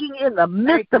being in the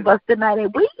midst of us tonight.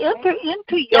 And we enter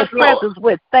into your presence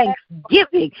with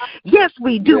thanksgiving. Yes,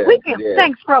 we do. We give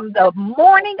thanks from the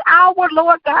morning hour,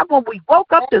 Lord God, when we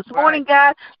woke up this morning,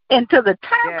 God, and to the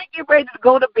time we get ready to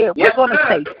go to bed. We're going to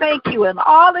say thank you and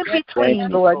all in between,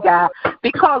 Lord God,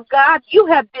 because, God, you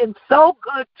have been so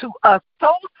good to us,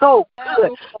 so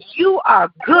good. You are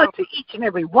good to each and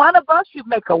every one of us. You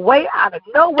make a way out of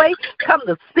no way. Come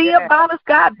to see about us,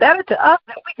 God, better to us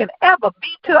than we can ever be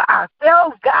to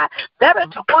ourselves, God, better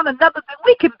to one another than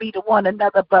we can be to one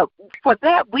another. But for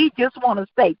that, we just want to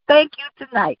say thank you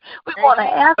tonight. We want to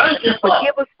ask you to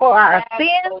forgive us for our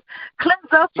sins,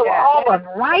 cleanse us from all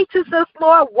unrighteousness,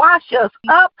 Lord. Wash us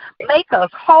up, make us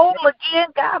whole again,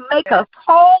 God. Make us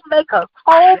whole, make us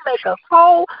whole, make us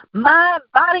whole, mind,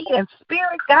 body, and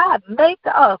spirit, God. Make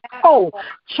us whole.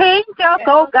 Change us,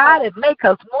 oh God, and make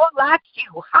us more like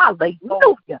you.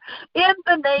 Hallelujah. In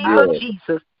the name of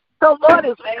Jesus. So, Lord,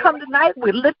 as we come tonight,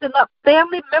 we're lifting up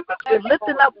family members. We're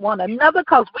lifting up one another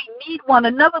because we need one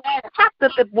another. We have to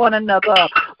lift one another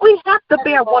up. We have to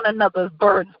bear one another's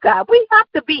burdens, God. We have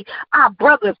to be our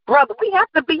brother's brother. We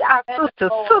have to be our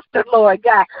sister's sister, Lord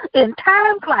God. In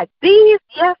times like these,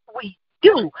 yes, we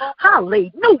do.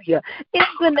 Hallelujah. In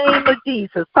the name of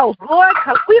Jesus. So, Lord,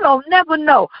 because we don't never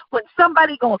know when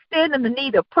somebody going to stand in the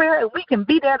need of prayer, and we can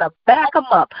be there to back them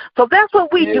up. So that's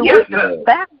what we do. Yes, We just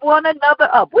back one another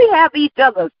up. We have each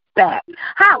other's back.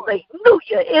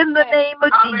 Hallelujah. In the name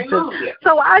of Jesus.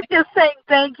 So I just say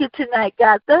thank you tonight,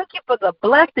 God. Thank you for the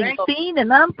blessing seen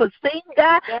and unforeseen,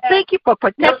 God. Thank you for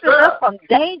protecting us from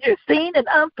danger seen and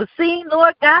unforeseen,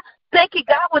 Lord God. Thank you,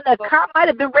 God, when that car might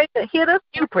have been ready to hit us,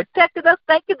 you protected us.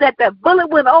 Thank you that bullet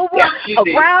went over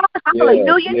around.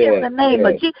 Hallelujah, in the name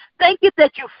of Jesus. Thank you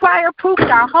that you fireproofed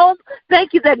our homes.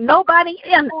 Thank you that nobody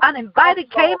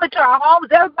uninvited came into our homes.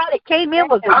 Everybody that came in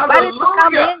was invited to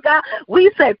come in, God.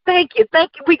 We said thank you.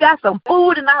 Thank you. We got some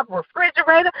food in our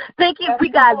refrigerator. Thank you. We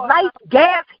got lights,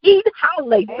 gas, heat.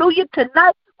 Hallelujah.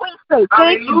 Tonight, we say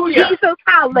thank you, Jesus.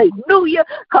 Hallelujah.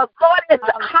 Because, Lord,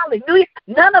 hallelujah,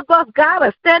 none of us, God,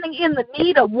 are standing in the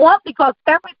need of want because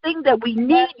everything that we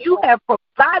need, you have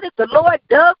provided. The Lord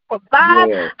does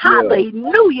provide.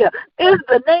 Hallelujah. In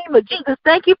the name of Jesus,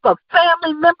 thank you for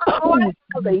family members, Lord.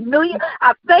 Hallelujah.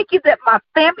 I thank you that my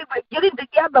family, we're getting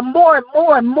together more and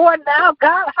more and more now,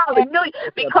 God. Hallelujah.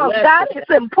 Because, God, it's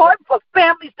important for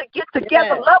families to get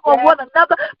together, love on one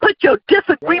another, put your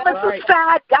disagreements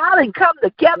aside, God, and come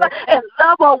together and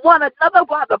love on one another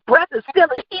while the breath is still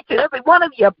in each and every one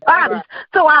of your bodies.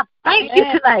 So I thank you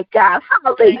tonight, God.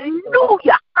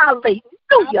 Hallelujah. Hallelujah.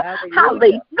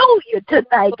 Hallelujah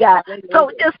tonight, God. So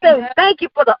just say thank you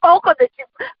for the okra that you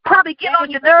probably get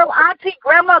on your nerve, auntie,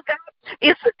 grandma, God.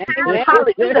 It's a time,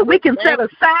 hallelujah, that we can set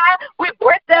aside. We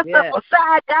break that stuff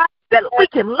aside, God, that we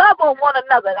can love on one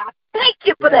another. I thank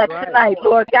you for that tonight,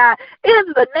 Lord God, in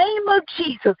the name of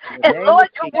Jesus. And Lord,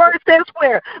 your word says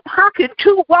where? How can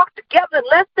two walk together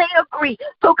unless they agree?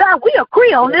 So, God, we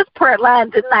agree on this prayer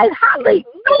line tonight.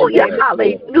 Hallelujah,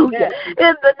 hallelujah.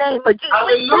 In the name of Jesus.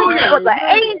 We thank you for the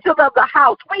angel of the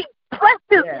house. We bless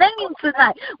his name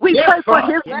tonight. We pray for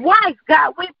his wife,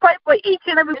 God. We pray for each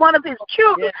and every one of his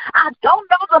children. I don't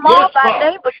know them all by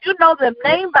name, but you know them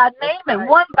name by name and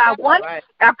one by one.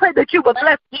 I pray that you will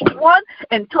bless each one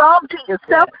and draw them to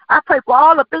yourself. I pray for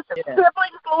all of his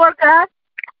siblings, Lord God,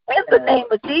 in the name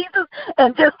of Jesus,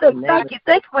 and just say thank you.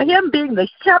 Thank you for him being the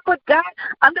shepherd, God,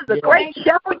 under the great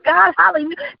shepherd, God,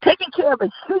 hallelujah, taking care of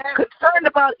his sheep, concerned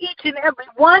about each and every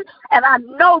one. And I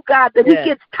know, God, that he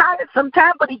gets tired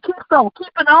sometimes, but he keeps on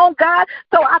keeping on, God.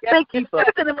 So I thank you for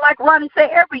him, like Ronnie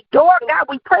said, every door, God,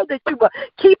 we pray that you will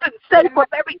keep him safe from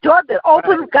every door that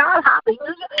opens, God,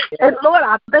 hallelujah. And Lord,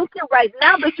 I thank you right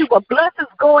now that you will bless his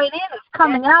going in, his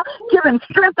coming out, give him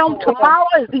strength on tomorrow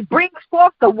as he brings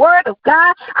forth the word of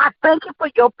God. I thank you for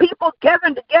your people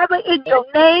gathering together in your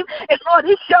name. And Lord,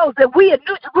 it shows that we in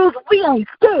New Jerusalem, we ain't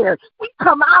scared. We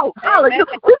come out, hallelujah.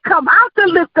 We come out to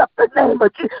lift up the name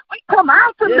of Jesus. We come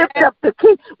out to lift up the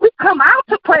King. We come out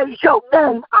to praise your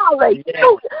name. Hallelujah.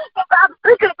 Because I'm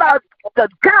thinking about the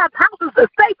God's house is the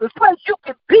safest place you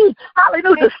can be.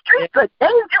 Hallelujah. The streets are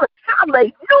dangerous.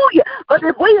 Hallelujah. But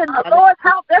if we in the Lord's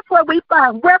house, that's where we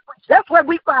find refuge. That's where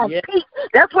we find peace.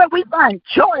 That's where we find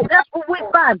joy. That's where we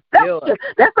find fellowship.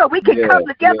 That's where we can come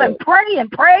together and pray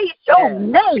and praise your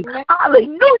name.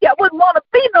 Hallelujah. I wouldn't want to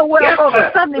be nowhere else on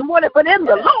a Sunday morning, but in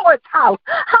the Lord's house.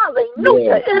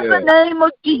 Hallelujah. In the name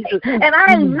of Jesus. And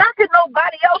I ain't knocking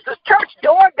nobody else's church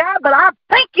door, God, but I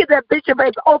thank you that Bishop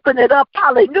has opened it up.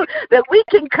 Hallelujah. That we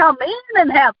can come in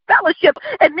and have fellowship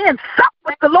and then sup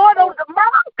with the Lord on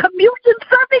tomorrow, communion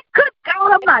Sunday. Good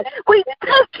God Almighty. We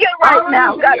thank you right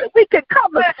now, God, that we can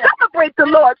come and celebrate the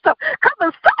Lord. So come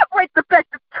and celebrate the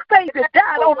fact that Savior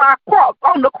died on our cross,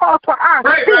 on the cross for our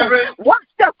sins,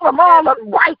 washed us from all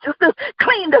unrighteousness,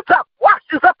 cleaned us up,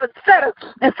 washed us up and set us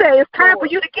and say it's time for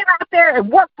you to get out there and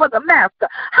work for the Master.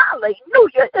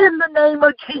 Hallelujah, in the name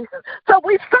of Jesus. So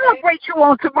we celebrate you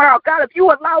on tomorrow, God. If you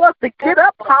allow us to get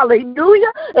up,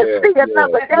 hallelujah, and see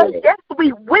another day, yes,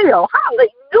 we will.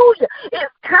 Hallelujah.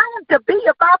 It's time to be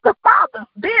about the Father's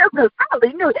business.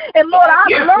 Hallelujah. And Lord,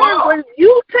 I've learned when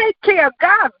you take care of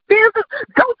God's business,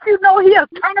 don't you know he'll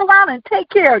turn around and take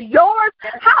care of yours?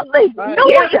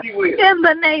 Hallelujah. In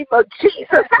the name of Jesus.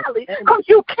 Hallelujah. Because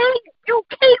you can't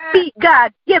be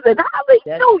God-given.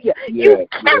 Hallelujah. You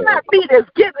cannot be this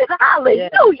given.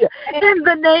 Hallelujah. In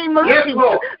the name of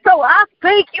Jesus. So I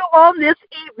thank you on this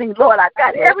evening, Lord. I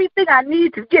got everything I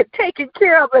need to get taken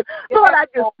care of. And Lord, I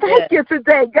just thank you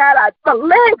today, God. The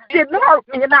legs didn't hurt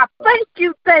me, and I thank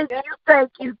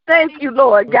Thank you,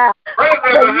 Lord God.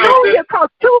 Hallelujah, because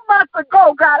 2 months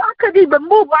ago, God, I couldn't even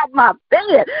move out my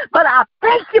bed. But I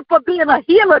thank you for being a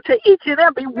healer to each and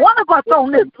every one of us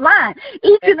on this line.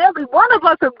 Each and every one of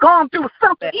us has gone through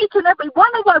something. Each and every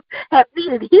one of us have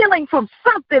needed healing from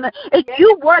something. And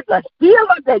you were the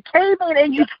healer that came in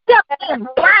and you stepped in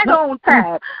right on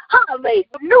time.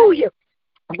 Hallelujah.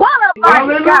 What a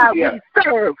mighty God we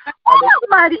serve. What a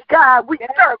mighty God we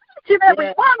serve. Each and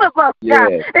every one of us, God.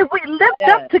 If we lift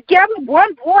up together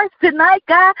one voice tonight,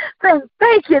 God, saying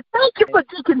thank you. Thank you for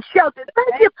Deacon Shelton.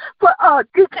 Thank you for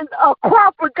Deacon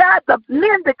Crawford, God, the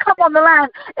men that come on the line,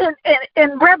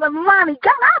 and Reverend Lonnie.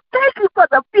 God, I thank you for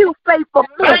the few faithful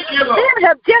men. Men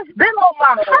have just been on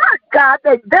my heart, God.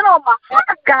 They've been on my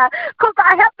heart, God, because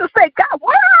I have to say, God,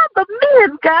 where are the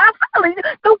men, God?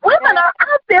 The women are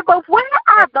out there, but where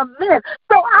are the men?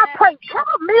 So I pray, draw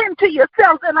men to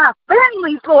yourselves and our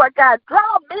families, Lord God.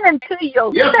 Draw men to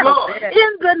yourselves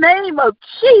in the name of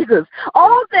Jesus.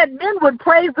 All that men would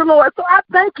praise the Lord. So I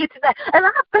thank you today. And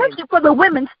I thank you for the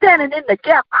women standing in the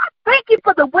gap. I thank you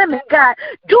for the women, God,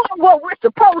 doing what we're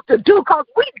supposed to do, because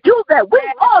we do that. We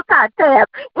multitask.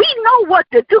 We know what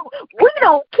to do. We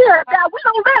don't care, God. We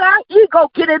don't let our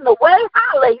ego get in the way.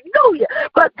 Hallelujah.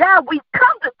 But, God, we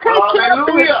come to take care of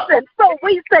business. And so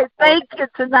we say thank you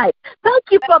tonight. Thank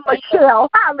you for Michelle.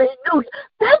 Hallelujah.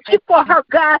 Thank you for her,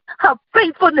 God, her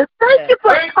faithfulness. Thank you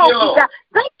for Kobe, God.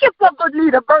 Thank you for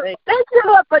Bonita Burton. Thank you,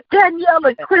 Lord, for Danielle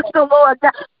and Crystal, Lord,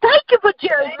 God. Thank you for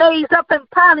Jerry Mays up in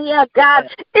Pontiac, God,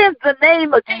 in the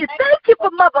name of Jesus. Thank you for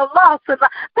Mother Lawson.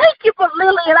 Thank you for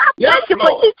Lily, and I thank you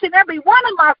for each and every one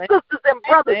of my sisters and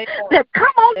brothers that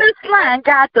come on this line,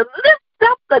 God, to lift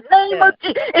up the name of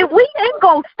Jesus. And we ain't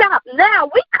going to stop now.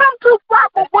 We come too far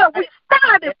from where we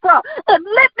started from. And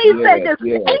let me say this.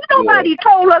 Ain't nobody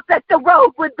told us that the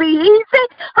road would be easy.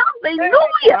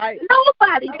 Hallelujah.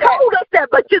 Nobody told us that,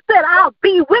 but you said, I'll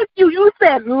be with you. You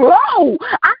said, lo,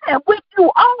 I am with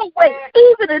you always,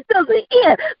 even until the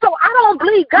end. So I don't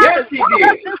believe God has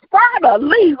brought us this far to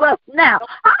leave us now.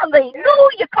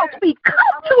 Hallelujah, because we come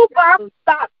too far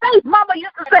by faith. Mama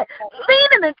used to say,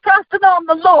 leaning and trusting on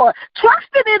the Lord,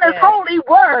 trusting in his holy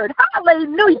word.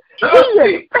 Hallelujah. He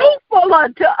is faithful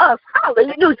unto us.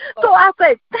 Hallelujah. So I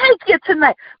say thank you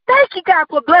tonight. Thank you, God,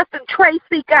 for blessing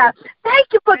Tracy, God. Thank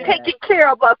you for taking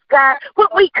care of us, God, when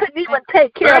we couldn't even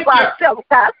take care of ourselves,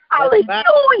 God.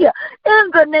 Hallelujah.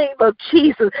 In the name of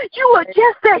Jesus. You are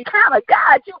just that kind of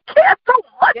God. You care so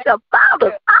much about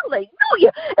us.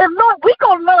 Hallelujah. And Lord, we're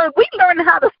going to learn. We learn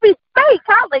how to speak faith.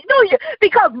 Hallelujah.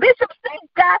 Because Bishop said,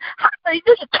 God,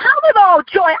 hallelujah, count it all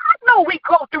joy. I know we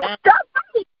go through stuff.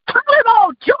 Count it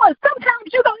all joy.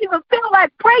 Sometimes you don't even feel like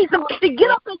praising, but you get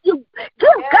up and you give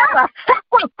God a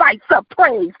sacrifice of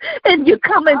praise, and you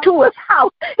come into his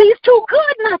house. He's too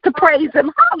good not to praise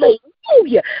him.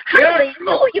 Hallelujah.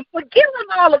 Hallelujah. Forgiving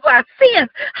all of our sins.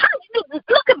 Hallelujah.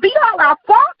 Look and be all our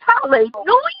faults. Hallelujah.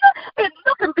 And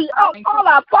look and be all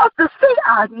our faults to see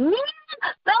our needs.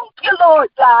 Thank you, Lord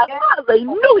God.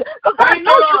 Hallelujah. Because I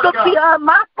know you look beyond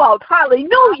my fault.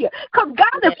 Hallelujah. Because,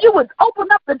 God, if you would open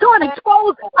up the door and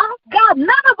expose us, God,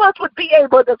 none of us would be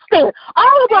able to stand.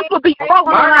 All of us would be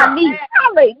falling on our knees.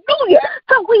 Hallelujah.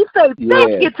 So we say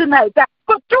thank you tonight, God,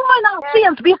 for throwing our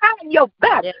sins behind your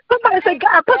back. Somebody say,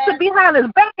 God, put them behind his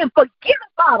back and forget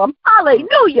about them.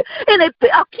 Hallelujah. And if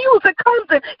the accuser comes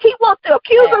and he wants to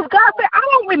accuse us, God say, I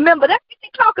don't remember. That's what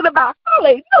he's talking about.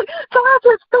 Hallelujah. So I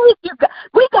just thank you, God.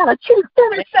 We got a chief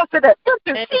intercessor that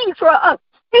intercedes for us.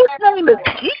 His name is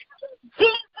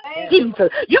Jesus.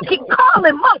 You can call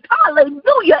him up,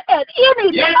 hallelujah, at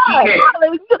any time.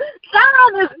 Hallelujah.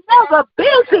 God is never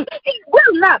busy. He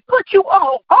will not put you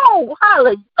on hold.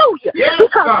 Hallelujah.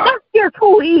 Because that's just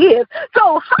who he is.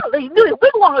 So, hallelujah.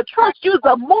 We want to trust you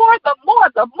the more.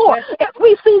 If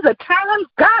we see the times,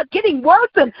 God, getting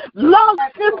worse and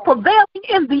lawlessness prevailing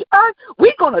in the earth,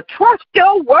 we're going to trust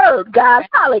your word, God.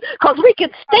 Hallelujah. Because we can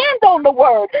stand on the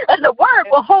word, and the word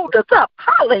will hold us up.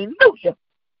 Hallelujah.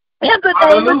 In the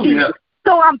name of Jesus.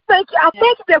 So I thank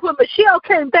you that when Michelle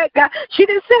came back, God, she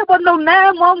didn't say it was no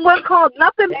 911 call,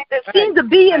 nothing. It seemed to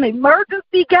be an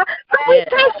emergency, God. So we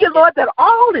thank you, Lord, that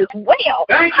all is well.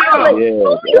 Thank you.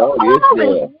 Hallelujah. All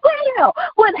is well.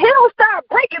 When hell starts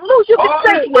breaking loose, you can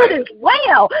say, it is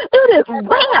well. It is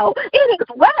well. It is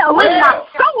well in my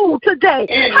soul today.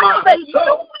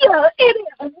 Hallelujah. It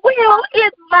is well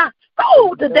in my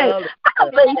soul today.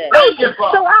 Hallelujah.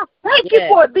 So I thank you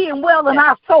for it being well in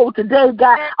our soul today,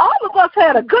 God. All of us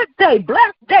had a good day,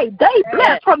 blessed day. Day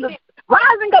blessed from the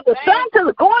rising of the sun to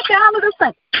the going down of the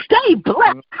sun. Stay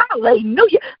blessed.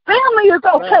 Hallelujah. Family is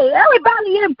okay.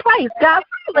 Everybody in place, God.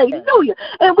 Hallelujah.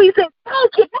 And we say,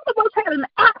 thank you. None of us had an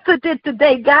accident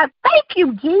today, God. Thank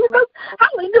you, Jesus.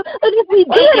 Hallelujah. And if we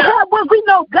did have one, we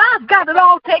know God's got it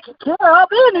all taken care of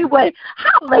anyway.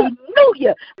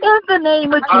 Hallelujah. In the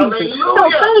name of Jesus.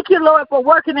 So thank you, Lord, for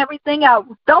working everything out.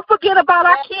 Don't forget about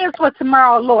our kids for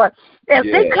tomorrow, Lord. As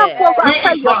they come forth, I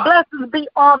pray your blessings be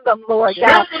on them, Lord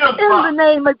God, in the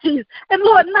name of Jesus. And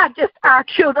Lord, not just our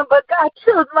children, but God,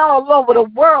 children all over the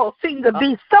world seem to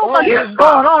be so much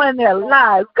going on in their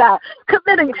lives, God,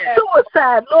 committing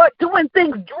suicide, Lord, doing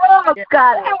things, drugs,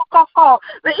 God, alcohol.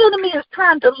 The enemy is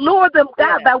trying to lure them,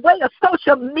 God, by way of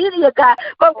social media, God,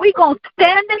 but we're going to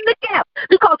stand in the gap,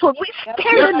 because when we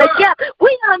stand in the gap,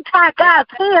 we untie God's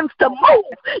hands to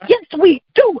move. Yes, we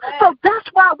do. So that's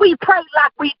why we pray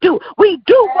like we do. We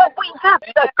do what we have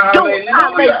to do.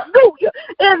 Hallelujah.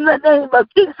 In the name of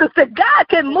Jesus. That God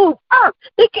can move earth.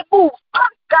 He can move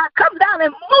earth. God, come down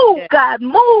and move, God.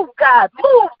 Move, God.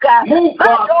 Move, God. By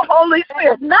your Holy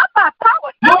Spirit. Not by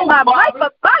power, not by might,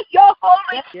 but by your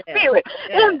Holy Spirit.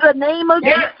 In the name of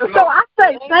Jesus. So I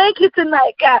say thank you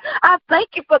tonight, God. I thank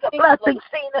you for the blessing,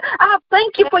 Cena. I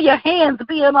thank you for your hands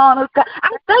being on us, God. I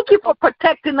thank you for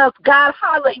protecting us, God.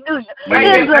 Hallelujah.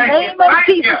 In the name of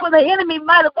Jesus, for the enemy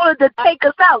might have wanted to take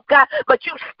us out, God, but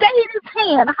you stayed his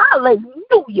hand.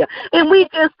 Hallelujah. And we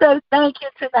just say thank you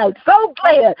tonight. So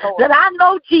glad that I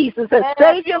know Jesus as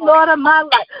Savior, Lord of my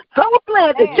life. So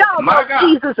glad that y'all know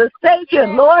Jesus as Savior,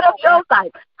 Lord of your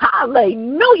life.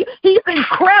 Hallelujah. He's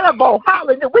incredible.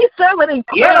 Hallelujah. We serve an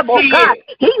incredible God.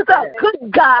 He's a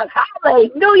good God.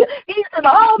 Hallelujah. He's an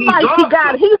almighty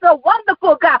God. He's a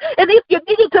wonderful God. And if you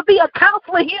need to be a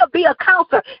counselor, he'll be a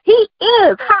counselor. He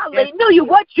is. Hallelujah.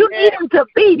 What you need him to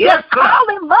be, just call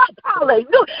him up.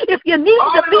 Hallelujah. If you need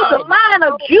to be the Lion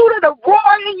of Judah to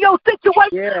roar in your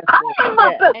situation, call him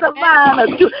up as the Lion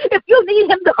of Judah. If you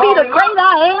need him to be the great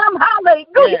I am,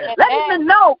 hallelujah, let him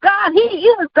know, God, he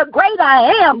is the great I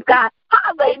am. God.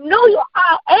 Hallelujah.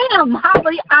 I am.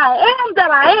 Hallelujah. I am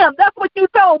that I am. That's what you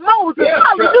told Moses.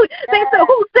 Hallelujah. They said,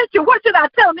 who sent you? What should I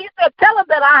tell him? He said, tell him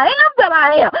that I am that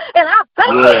I am. And I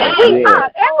thank you. We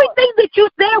are. Everything that you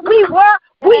said we were,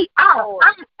 we are.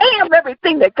 I am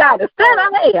everything that God has said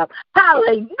I am.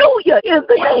 Hallelujah. In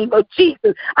the name of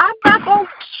Jesus. I'm not going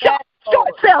to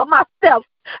short sell myself.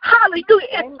 Hallelujah.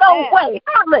 In no way.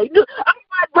 Hallelujah. I'm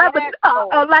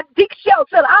not like Dick Shell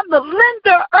said, I'm the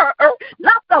lender,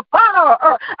 not the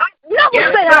borrower. I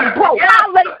never say I'm broke.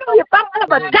 Hallelujah. If I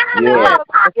have a dime in my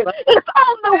pocket, it's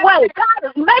on the way. God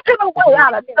is making a way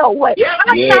out of no way.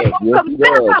 I'm not going to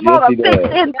confess I'm on a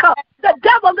fixed income. The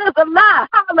devil is a lie.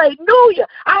 Hallelujah.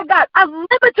 I got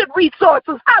unlimited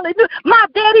resources. Hallelujah. My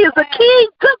daddy is a king.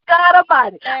 Good God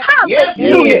Almighty.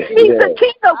 Hallelujah. He's the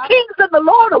King of kings and the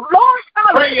Lord of lords.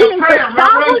 Hallelujah. He's the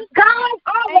sovereign God.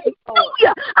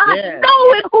 Hallelujah. I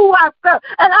know in who I serve,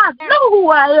 and I know who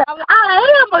I am.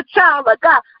 I am a child of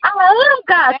God. I am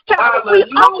God's child. We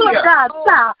are God's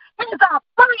child. He's our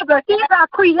Father. He's our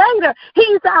Creator.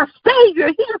 He's our Savior.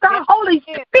 He's our Holy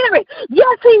Spirit.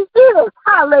 Yes, He is.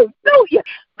 Hallelujah.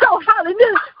 So,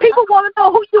 hallelujah. People want to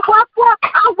know who you work for.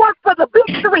 I work for the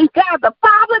victory, God the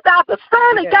Father, God the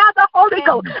Son, and God the Holy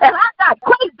Ghost. And I got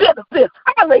great benefits.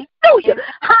 Hallelujah.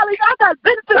 Hallelujah. I got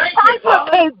benefits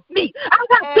Chrysler gave me. I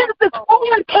got benefits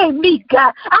Ford gave me,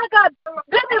 God. I got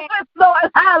benefits,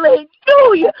 Lord.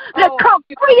 Hallelujah. That come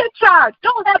free of charge.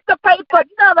 Don't have to pay for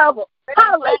none of them.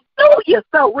 Hallelujah.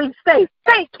 So we say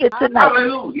thank you tonight.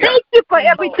 Hallelujah. Thank you for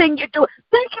everything you do.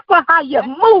 Thank you for how you're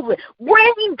moving.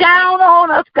 Rain down on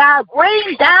us, God.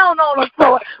 Rain down on us,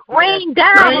 Lord. Rain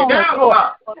down on us,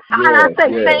 Lord. And I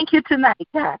say thank you tonight,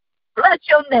 God. Bless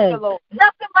your name.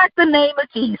 Nothing like the name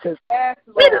of Jesus.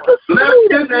 It is the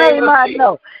sweetest name I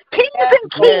know. Kings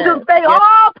and kingdoms, they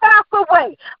all pass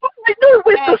away. We knew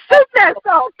we should sing that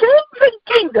song. Kings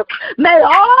and kingdoms may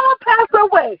all pass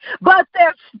away. But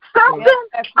there's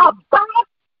something about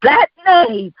that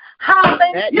name.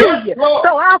 Hallelujah.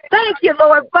 So I thank you,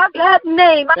 Lord, for that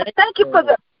name. I thank you for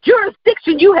the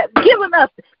jurisdiction you have given us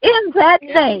in that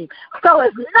name. So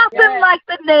it's nothing like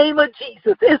the name of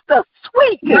Jesus. It's the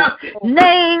sweetest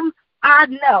name I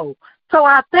know. So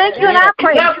I thank you and I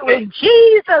praise you in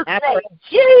Jesus' name.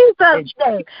 Jesus'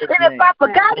 name. And if I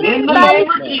forgot anybody,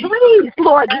 please,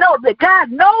 Lord, know that God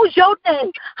knows your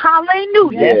name.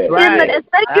 Hallelujah. And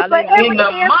thank you for every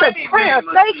answered prayer.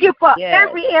 Thank you for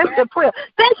every answered prayer.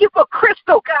 Thank you for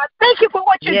Crystal, God. Thank you for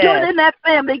what you're doing in that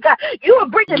family, God. You are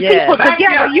bringing people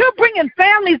together. You're bringing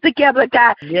families together,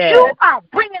 God. You are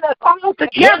bringing us all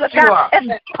together, God,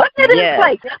 and putting it in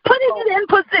place, putting it in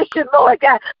position, Lord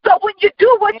God. So when you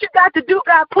do what you got to to do,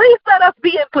 God. Please let us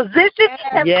be in position,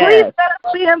 and please let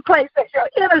us be in place as your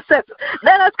intercessors.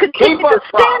 Let us continue to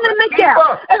stand in the gap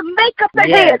and make up the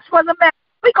heads for the man.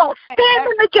 We're going to stand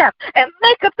in the gap and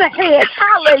make up the heads.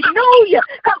 Hallelujah.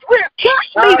 Because we're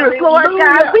church leaders, Lord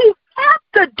God. We have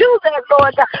to do that,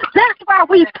 Lord God. That's why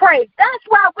we pray. That's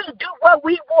why we do what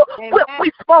we're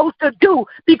supposed to do,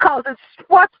 because it's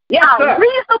what's our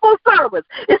reasonable service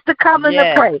is to come in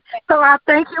and pray. So I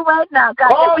thank you right now, God,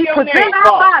 that we present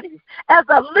our bodies as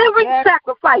a living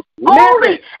sacrifice,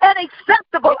 holy and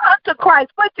acceptable unto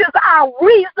Christ, which is our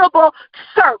reasonable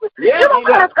service. You don't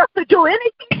ask us to do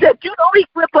anything that you don't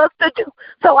equip us to do.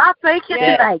 So I thank you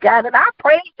tonight, God, and I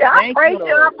praise you. I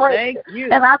praise you.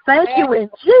 And I thank you in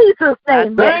Jesus'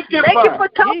 name. Thank you for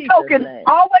talking.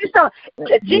 Always so.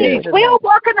 Jesus will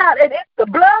working out, and it's the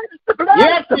blood. It's the blood.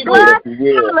 It's the blood.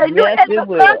 Hallelujah. And the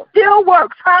blood still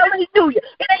works. Hallelujah.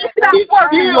 It ain't not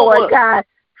working, Lord God.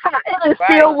 And it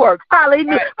still works.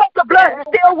 Hallelujah. But the blood is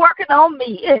still working on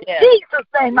me. In Jesus'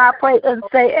 name I pray and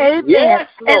say amen.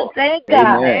 And thank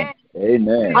God.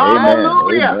 Amen.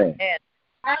 Hallelujah.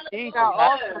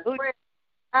 Hallelujah.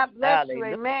 God bless you.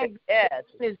 Amen. Yes.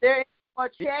 Is there any more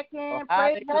check-in?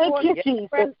 Thank you,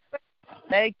 Jesus.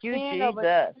 Thank you,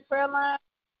 Jesus.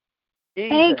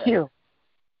 Thank you.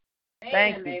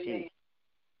 Thank you, Jesus.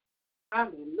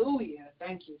 Hallelujah.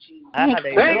 Thank you, Jesus.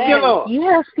 Hallelujah. Thank you, Lord.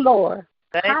 Yes, Lord.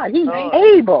 He's Lord.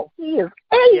 able. He is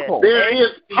able. There is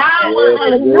power.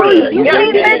 Hallelujah. You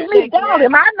can't make me doubt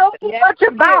him. I know too much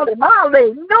about him.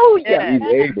 Hallelujah. He's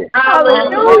able.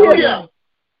 Hallelujah.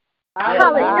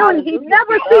 Hallelujah. He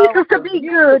never ceases to be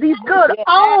good. He's good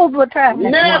all the time.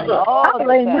 Never.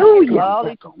 Hallelujah. All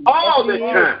the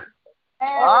time.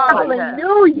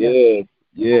 Hallelujah.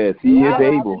 Yes, he is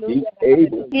able. He's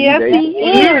able. Yes, he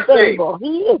is able.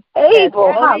 He is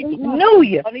able.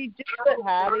 Hallelujah.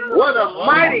 What a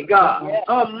mighty God.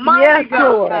 A mighty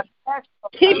God.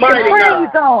 Keep your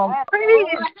praise on.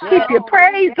 Keep your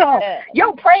praise on.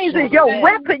 Your praise is your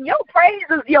weapon. Your praise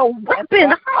is your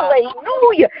weapon.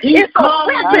 Hallelujah. It's a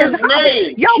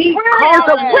weapon. Your prayer is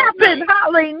a weapon.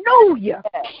 Hallelujah.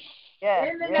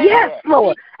 Yes,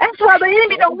 Lord. That's why the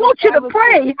enemy don't want you to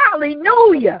pray.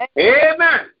 Hallelujah.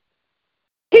 Amen.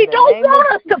 He don't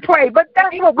want us to pray, but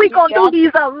that's what we're going to do.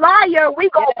 He's a liar.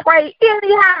 We're going to pray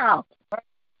anyhow.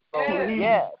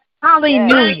 Yes. Hallelujah.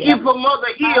 Thank you for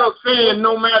Mother Hill saying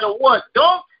no matter what,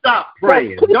 don't stop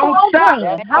praying. Don't stop.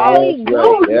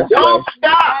 Hallelujah. Don't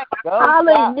stop.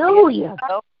 Hallelujah.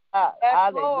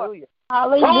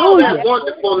 Hallelujah. Call that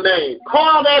wonderful name.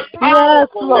 Call that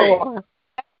powerful name.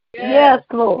 Yes,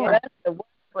 Lord. That's the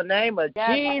wonderful name of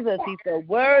Jesus. He's the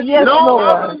word. Yes, no Lord.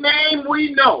 other name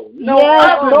we know. No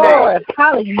yes, other Lord. name.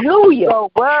 Hallelujah.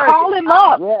 Call him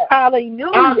up. Yes.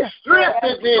 Hallelujah. Our strength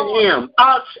is in him.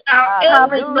 Our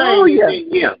everything is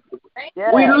in him.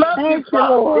 Yes. We love you,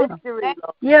 Father. Victory,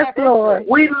 Lord. Yes, Lord.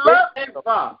 We love you,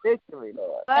 Father. Victory,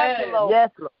 Lord.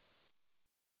 Yes, Lord.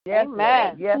 Yes,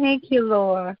 amen. Yes. Thank you,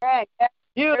 Lord.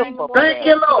 Beautiful. Thank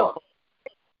you, Lord.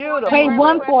 Beautiful. Pray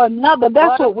one for another.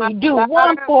 That's what we do.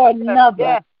 One for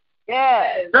another.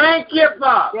 Yes. Thank you,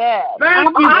 Father. Yes. Thank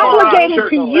I'm you for obligated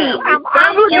to you. I'm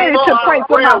obligated to pray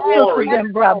for my sisters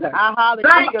and brothers.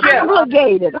 Thank you.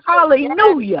 Obligated.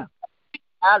 Hallelujah.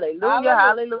 Hallelujah.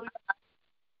 Hallelujah.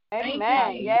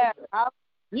 Amen. Yes.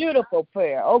 Beautiful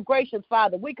prayer. Oh, gracious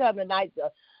Father, we come tonight to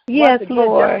yes,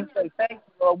 Lord. Thank you,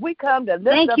 Lord. We come to lift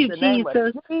thank up you, the name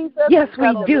Jesus. of Jesus. Yes,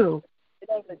 we do. The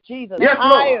name of Jesus. Yes,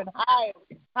 higher Lord.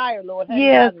 and higher, Lord.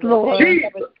 Yes, Lord.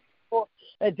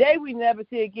 A day we never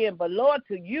see again. But, Lord,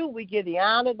 to you we give the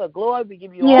honor, the glory. We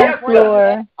give you yes, all praise.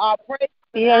 Lord. Our praise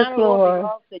and yes, honor, Lord.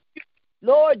 belongs to you.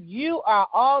 Lord, you are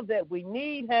all that we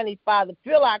need, honey, Father.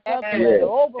 Fill our cups and let it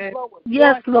overflow with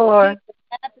yes, joy, Lord.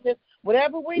 happiness.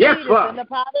 Whatever we yes, need Father. is in the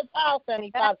Father's house,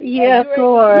 honey, Father. Yes,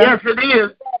 Lord. Yes, it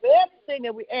is. Everything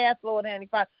that we ask, Lord, honey,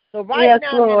 Father. So right yes,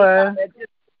 now, Lord. honey,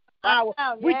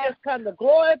 Father, we just come to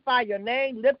glorify your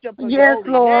name, lift your yes,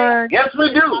 Lord. name. Yes,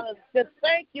 we do. Father, just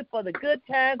thank you for the good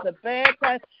times, the bad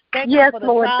times. Thank yes, you for the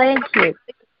Lord. trials. Thank you.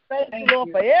 Thank you, Lord,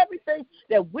 for everything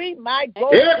that we might go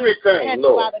everything, through.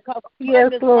 Lord.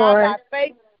 Yes, Lord. By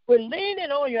faith, we're leaning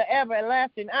on your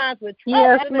everlasting arms. We're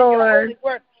yes, trusting in your Lord. holy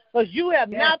word. Because you have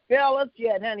not failed us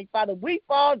yet, honey, Father. We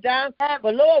fall down,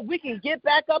 but, Lord, we can get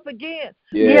back up again.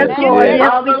 Yes, Lord. Yes,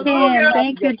 yes we can.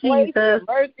 Thank you, Jesus. Your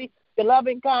mercy, your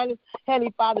loving kindness,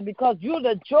 honey, Father, because you're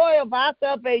the joy of our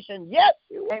salvation. Yes,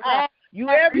 you are. You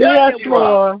everything yes, that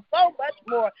Lord. so much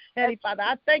more, honey, Father.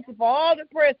 I thank you for all the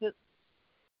prayers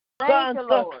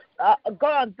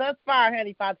gone thus far,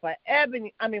 Honey Father, for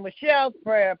Michelle's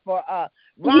prayer, for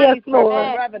Ronnie's prayer,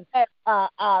 for Reverend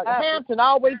Hampton,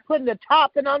 always putting the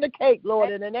topping on the cake,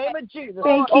 Lord, in the name of Jesus.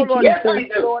 Thank you, Lord,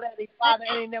 Jesus. Lord, Honey Father,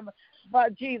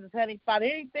 but Jesus, Honey Father,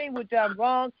 anything we've done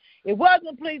wrong, it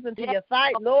wasn't pleasing to your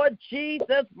sight, Lord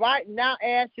Jesus. Right now,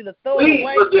 ask you to throw it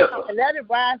away and let it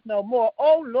rise no more.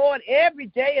 Oh Lord, every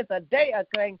day is a day of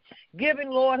thanksgiving,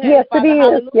 Lord. Yes, Father, it is.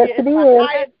 hallelujah. Yes, it's it the is.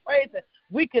 highest praise that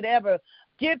we could ever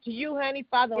give to you, Honey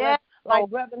Father. Yes. Like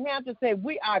Reverend Hampton said,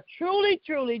 we are truly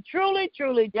blessed.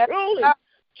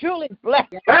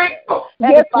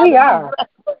 Yes, we are.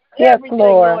 Yes,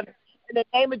 Lord. In the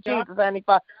name of Jesus, Honey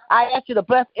Father, I ask you to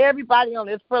bless everybody on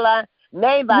this prayer line,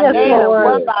 name by Yes, name, Lord. and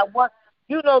one by one.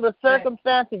 You know the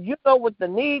circumstances. You know what the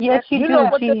needs. Yes, you know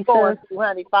do, what Jesus. they're going through,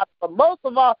 Honey Father. But most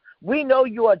of all, we know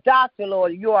you're a doctor,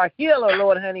 Lord. You are a healer,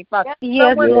 Lord, Honey Father. Yes,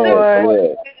 Someone Lord.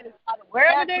 Lord,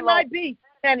 wherever they might be,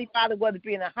 Honey Father, whether it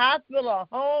be in a hospital or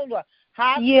home or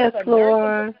hospital Yes, or Lord.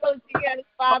 nursing facility, Honey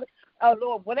Father,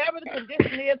 Lord, whatever the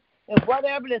condition is and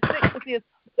whatever the sickness is,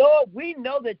 Lord, we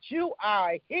know that you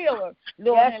are a healer,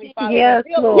 Lord, Honey Father. Yes,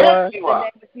 Lord.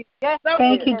 Yes,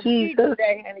 Thank you, Jesus.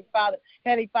 Today,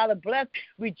 Honey Father, bless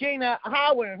Regina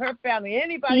Howard and her family.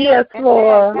 Anybody Yes, else?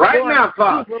 Lord. Right now,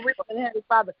 Father. Honey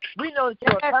Father, we know that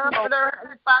you're a comforter,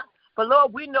 Honey Father. But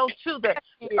Lord, we know too that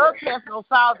the earth has no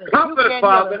solve. Comfort,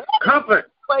 Father.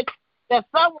 Comfort. That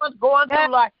someone's going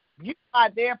through life, you are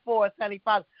there for us, Honey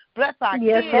Father. Bless our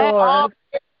Yes, kids, Lord. all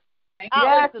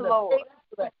Yes, to the Lord.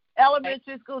 to the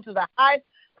elementary school, to the high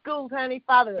schools, Honey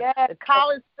Father, the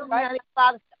college students, Honey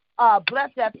Father. Bless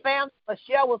that family.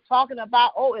 Michelle was talking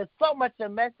about, it's so much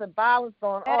domestic violence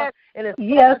going on. And it's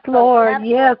Yes, Lord.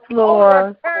 Yes,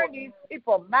 Lord. Turn these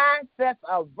people mindsets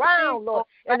around, Lord,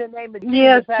 in the name of Jesus.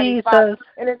 Yes, Honey Father. Jesus.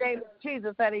 In the name of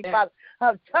Jesus, Honey Father.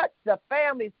 Touch the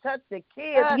families, touch the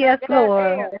kids. Yes,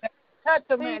 Lord. Touch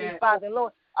them, Honey Father,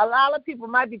 Lord. A lot of people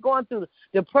might be going through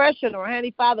depression or,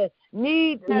 Honey Father,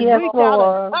 need to Yes, reach out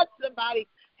Lord. and touch somebody.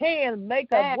 Can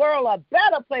make a world a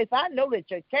better place. I know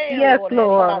that you can, Yes, Lord.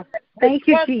 Lord. Thank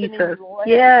you, Jesus. Lord.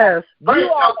 Yes.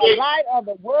 You are the light of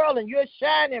the world, and you're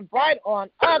shining bright on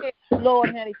us,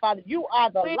 Lord, Honey Father. You are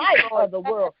the light of the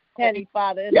world, Honey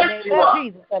Father, in the name of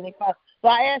Jesus, Honey Father. So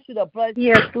I ask you to bless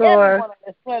Yes, Lord. everyone on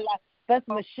this prayer line. Bless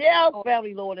Michelle's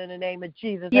family, Lord, in the name of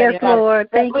Jesus. Yes, Lord.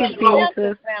 Thank you, Bless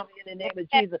Jesus. family in the name of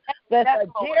Jesus. Bless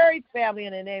Jerry's family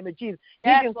in the name of Jesus.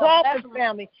 Deacon Crawford's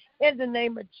family in the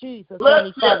name of Jesus.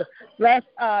 Honey Father. Bless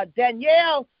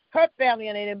Danielle, her family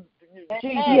in the name of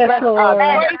Jesus. Yes, Bless Lord.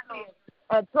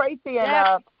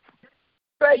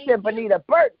 Tracy and Benita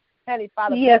Burton. Honey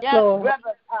Father, yes, Lord.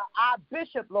 Reverend, our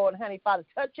Bishop, Lord, Honey Father,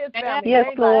 touch his family.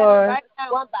 Yes, Lord.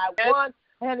 One by one,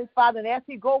 Honey Father, and as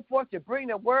he go forth to bring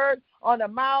the word on the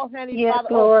mouth, Honey yes, Father,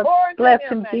 Lord. Bless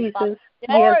him, Jesus.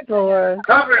 Yes, Lord.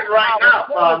 Cover it right now,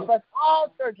 Father. Bless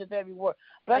all churches everywhere.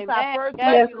 Bless our first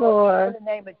yes, lady, Lord. in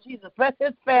the name of Jesus. Bless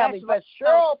his family. Bless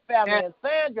Cheryl's family and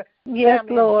Sandra yes,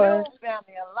 family Lord. and Jill's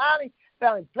family and Lonnie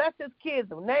family. Bless his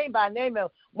kids name by name and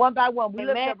one by one. We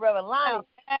lift up Reverend Lonnie.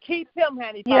 Keep him,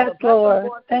 Honey Father. Yes, Bless Lord. him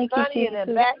going Thank you, Sonny and then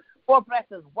Jesus. back. Lord, bless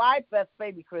his wife. Bless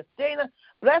baby Christina.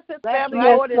 Bless his family,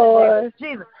 yes, Lord, in the name of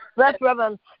Jesus. Bless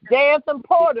Reverend Danson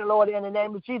Porter, Lord, in the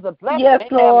name of Jesus. Bless yes,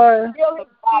 his Lord. family. Heal his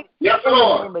body yes, in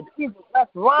Lord. the name of Jesus. Bless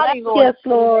Ronnie, Lord. Yes,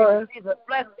 Lord. In the name of Jesus.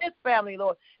 Bless his family,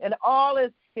 Lord, and all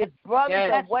his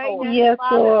brothers away. Yes,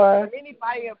 Lord. And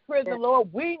anybody in prison, Lord,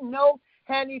 we know,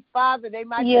 Honey Father, they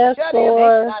might yes, be shut Lord.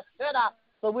 in, they not shut out.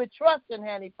 So we're trusting,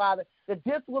 Honey Father, that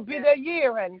this will be their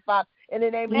year, Honey Father. In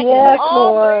the name of Jesus,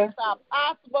 all things are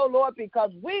possible, Lord, because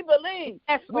we believe.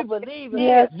 We believe in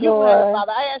you, Honey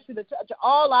Father. I ask you to touch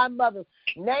all our mothers,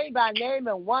 name by name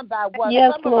and one by one.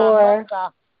 Yes, Some of Lord. our mothers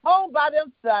are home by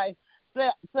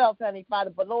themselves, Honey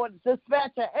Father. But, Lord,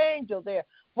 dispatch an angel there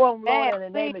for them, Lord, in the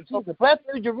name of Jesus. Bless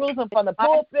New Jerusalem from the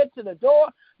pulpit to the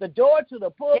door to the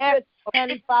pulpit.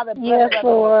 Honey Father, bless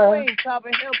Lord. Queen, cover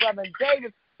him, Brother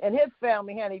David, and his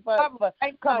family, Honey Father.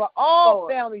 Cover all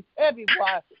families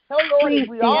everywhere. Oh, Lord, please,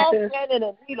 we all stand in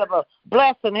need of a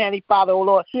blessing, Honey Father, oh,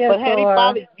 Lord. Yes, but, Honey Lord.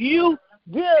 Father, you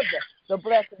give the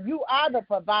blessing. You are the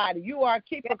provider. You are a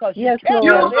keeper because yes, you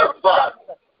Lord.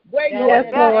 Yes,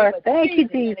 Lord. Thank you,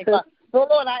 Jesus. So,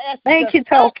 Lord, I ask you Thank you,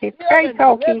 Toki. Great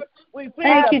Toki. We plead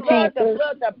Thank you, blood, Jesus.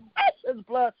 the precious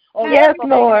blood. Yes,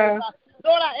 Lord.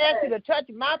 Lord, I ask you to touch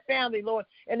my family, Lord,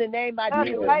 in the name of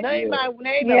Jesus. Name my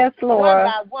name yes, Lord. one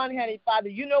by one, Honey Father.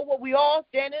 You know what we all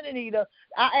stand in need of.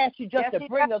 I ask you just to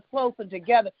bring us closer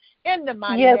together in the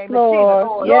mighty name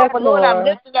Lord. of Jesus. Yes, Lord, I'm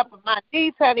lifting up my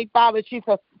niece, Honey Father. She's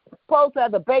supposed to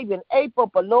have a baby in April,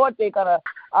 but Lord, they're gonna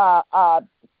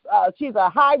she's a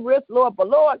high risk, Lord. But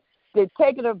Lord, They're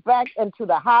taking her back into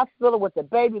the hospital with the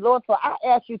baby, Lord. So I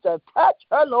ask you to touch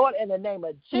her, Lord, in the name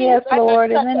of Jesus. Yes,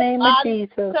 Lord, in the name of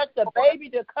Jesus. Touch the baby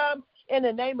to come in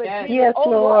the name of Jesus. Yes,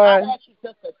 Lord. I ask you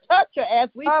just to touch her as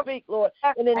we speak, Lord,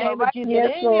 in the name of Jesus.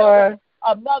 Yes, Lord.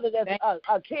 A mother that's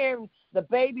carrying the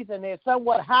babies and they're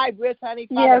somewhat high risk, honey,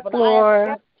 Father. Yes, but Lord.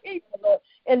 I ask you, keep her, Lord,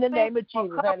 in the name of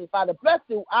Jesus, honey, Father. Bless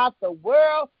throughout the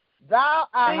world. Thou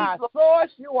art our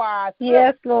source. You are our source.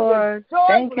 Yes, Lord.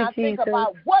 Thank you, I Jesus. think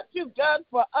about what you've done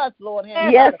for us, Lord.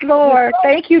 Yes, Lord.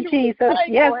 Thank you, Jesus.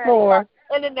 Yes, Lord.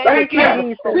 In the name Thank of you,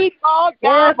 Jesus. Jesus. We fall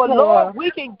down, Yes, but Lord, we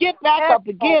can get back up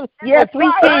again. Yes,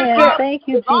 we can. Thank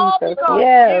you, Jesus.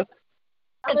 Yes.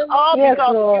 It's all Yes,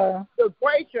 because Lord. of your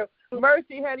grace, your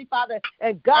mercy, honey, Father.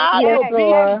 And God Yes, will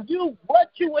Lord. be you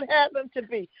what you would have him to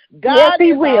be. God Yes,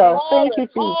 He is will. our Thank you,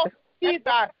 Jesus. He's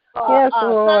our Yes,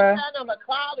 Lord. sunshine on a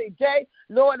cloudy day.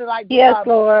 Lord, like Yes,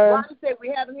 Lord. Ronnie said,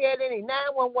 we haven't had any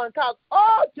 911 calls.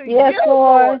 All to Yes, you,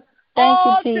 Lord. Thank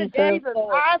all you, Jesus. To Jesus.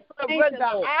 I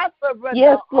surrender.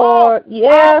 Yes, Lord.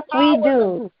 Yes, we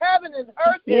do. Heaven and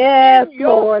earth yes, is in your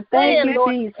Lord. Thank hand, you,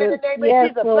 Lord, Jesus. in the name yes, of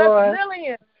Jesus. Lord. Bless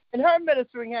Lillian and her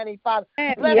ministry, honey, Father.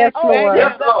 Bless yes, Lord.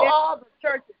 Bless all the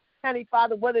churches, honey,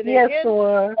 Father, whether they're yes, in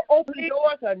Lord. open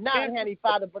doors or not, honey,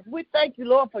 Father. But we thank you,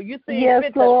 Lord, for you seeing yes,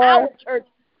 fit Lord. that our church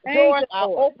doors are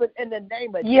open in the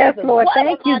name of yes, Jesus. Lord. What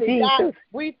Thank you, Jesus. God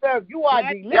we serve. You are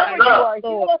deliverer. You are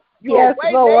healer. You yes, are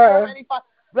way Lord. maker, Father.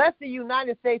 Bless the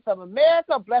United States of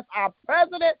America. Bless our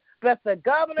president. Bless the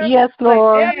governor. Yes, Bless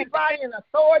Lord. everybody in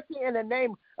authority in the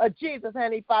name of Jesus,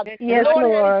 honey, Father. Yes, Lord,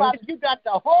 Lord. honey, Father, you got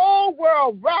the whole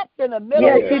world wrapped in the middle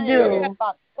yes, of your you do. hand,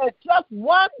 Father. It's just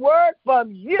one word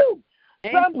from you.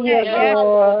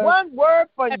 One word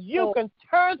from you can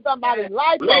turn somebody's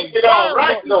life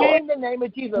around, Lord, in the name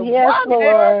of Jesus. Yes, one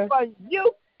Lord. word from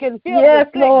you can heal yes,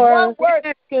 the sick. Lord. One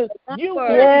word can you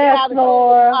yes,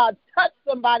 Lord. touch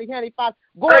somebody, honey, Father,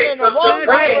 going in the wrong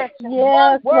direction.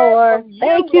 Yes, Lord.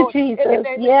 Thank you, Jesus.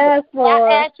 Yes,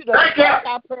 Lord. I ask you to touch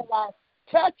our prayer life.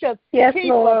 Touch us, yes, keep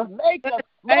Lord. us, make us,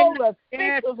 mold us,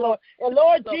 fix us, Lord. And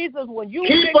Lord Jesus, when you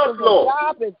keep fix us, us, the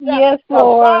job is done. Yes,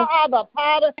 Lord. Thou art the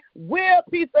potter, we're a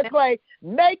piece of clay.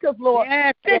 Make us, Lord.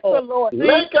 Fix us, Lord.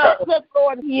 Make us,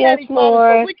 Lord. Yes, Lord. So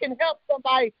Lord. we can help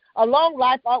somebody a long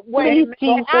life Please, way. So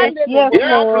Jesus. I live yes,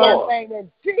 Lord.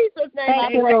 in Jesus' name. Thank I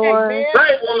you, pray. Lord. Amen.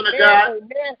 Great woman of God.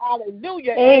 Amen.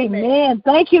 Hallelujah. Amen.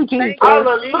 Thank you, Jesus.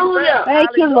 Hallelujah. Thank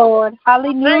you, Lord.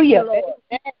 Hallelujah.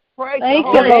 Thank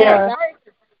you, Lord.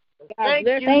 Thank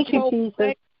you, Thank you,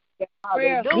 Jesus.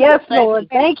 Hallelujah. Yes, Lord.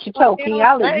 Thank you, Toki.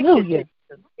 Hallelujah.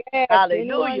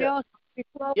 Hallelujah.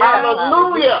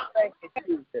 Hallelujah. Thank you,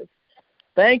 Jesus.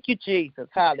 Thank you, Jesus.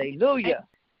 Hallelujah.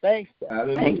 Thank you.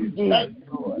 Thank you, Jesus.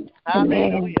 Lord.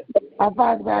 Amen. Hallelujah. Our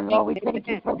Father God, Lord, we thank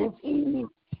you for this evening.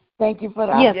 Thank you for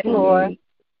the Yes, opportunity Lord.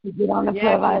 to get on the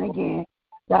prayer line again.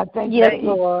 God, thank Yes, you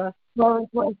Lord. for the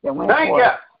request that went Thank forth.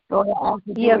 you. Lord, I ask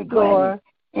that you Yes, would grant Lord.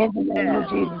 it in the name of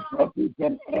Jesus for each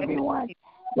and everyone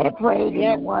that prayed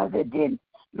and the ones that didn't.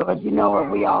 Lord, you know what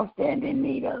we all stand in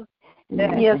need of. And I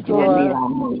ask Yes, that you would Lord. meet our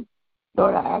needs.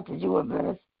 Lord, I ask that you would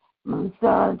bless my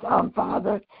son's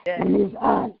father and his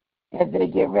aunt as they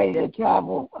get ready to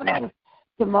travel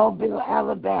to Mobile,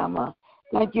 Alabama.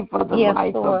 Thank you for the Yes,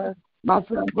 life Lord. of my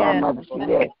son's grandmother. She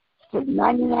lived to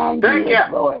 99 Thank years,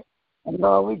 you. Lord. And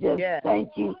Lord, we just thank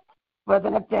you for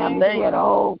that family. She had a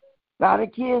whole lot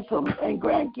of kids and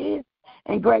grandkids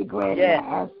and great-grand.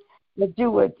 I ask that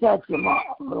you would touch them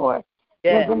all, Lord,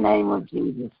 in the name of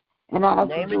Jesus. And I ask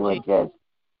that you would just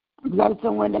bless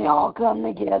them when they all come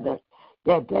together,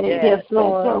 that they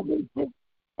Lord.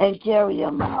 and carry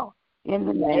them out in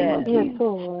the name of Yes, Jesus.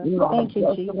 Lord. You know, Thank you,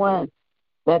 just Jesus. the ones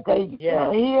that they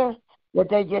hear, that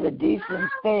they get a decent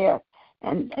fare,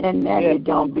 and that it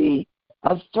don't be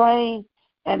a strain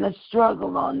and a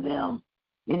struggle on them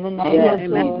in the name of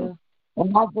Jesus.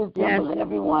 And not just them, but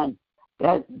everyone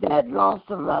that lost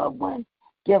a loved one.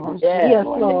 Give them strength, Yes,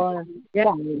 Lord.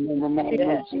 in the name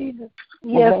of Jesus.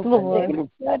 Yes, And Lord.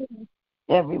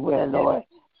 everywhere, Lord.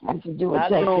 I should do it,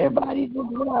 touch their bodies as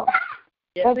well.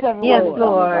 Touch everyone Yes, that's on the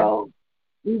Lord. road.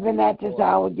 Even at this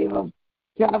hour, give them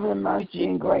traveling mercy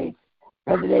and grace.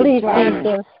 Whether they Please, travel,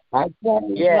 Jesus. I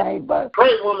can't explain, but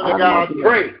Great woman of God.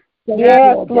 Great.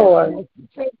 Yes, Lord.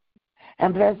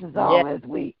 And bless us all as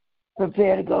we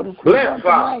prepare to go to sleep on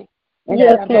tonight. And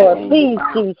Yes, have Lord. angels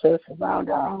Please, Jesus. around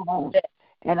our homes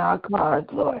and our cars,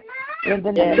 Lord. In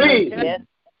the name Please. of Jesus.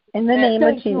 In the name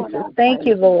of Jesus. Thank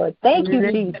you, Lord. Thank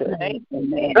you, Jesus.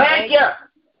 Amen. Thank you.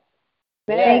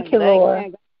 Thank you,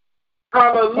 Lord.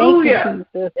 Hallelujah. Thank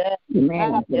you, Jesus.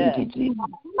 Amen. Thank you, Jesus.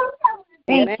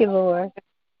 Thank you, Lord.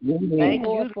 Amen. Thank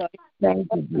you. Thank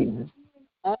you, Jesus.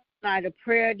 night of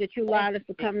prayer that you allowed us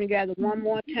to come together one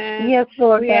more time. Yes,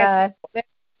 Lord God.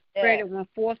 Prayer that went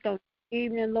forth on the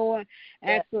evening, Lord.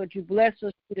 Ask, Lord, you bless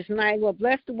us this night, Lord.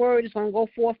 Bless the word that's going to go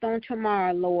forth on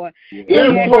tomorrow, Lord.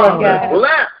 Yes, Lord God.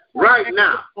 Bless right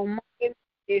now.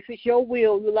 If it's your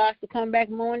will, you allow us to come back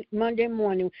Monday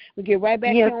morning. We get right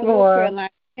back yes, on Lord. the prayer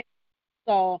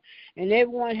line. And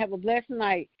everyone have a blessed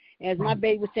night. As my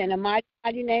baby was saying, in the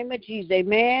mighty name of Jesus.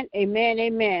 Amen, amen,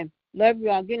 amen. Love you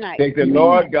all. Good night. Take the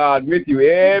Lord God with you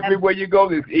everywhere you go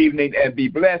this evening and be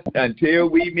blessed until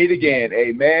we meet again.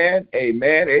 Amen,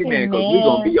 amen, amen. Because we're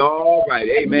going to be all right.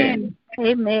 Amen.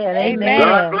 Amen, amen.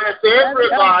 God bless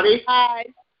everybody.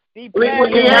 Be blessed.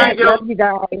 blessed. Good night. Love you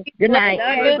guys. Good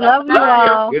night. Love you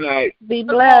all. Good night. Be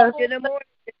blessed. Good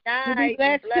night. Be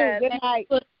blessed too. Good night.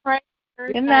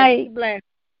 Good night. Be blessed.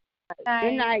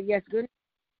 Good night. Yes. Good.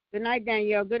 Good night,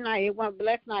 Danielle. Good night. It was a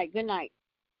blessed night. Good night.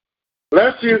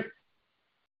 Bless you.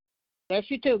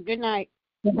 Bless you too. Good night.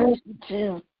 Bless you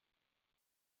too.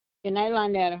 Good night,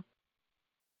 Lonetta.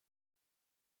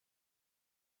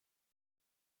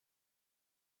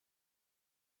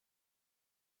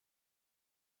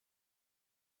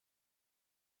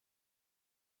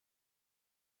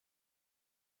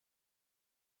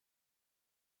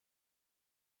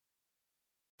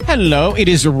 Hello, it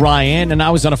is Ryan, and I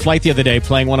was on a flight the other day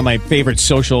playing one of my favorite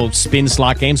social spin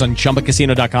slot games on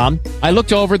ChumbaCasino.com. I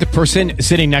looked over at the person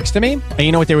sitting next to me, and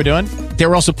you know what they were doing? They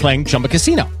were also playing Chumba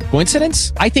Casino.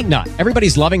 Coincidence? I think not.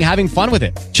 Everybody's loving having fun with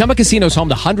it. Chumba Casino is home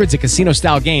to hundreds of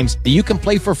casino-style games that you can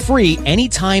play for free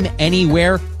anytime,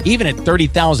 anywhere, even at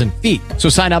 30,000 feet. So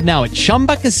sign up now at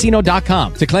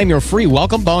ChumbaCasino.com to claim your free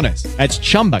welcome bonus. That's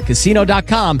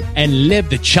ChumbaCasino.com and live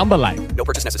the Chumba life. No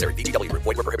purchase necessary. VGW. Void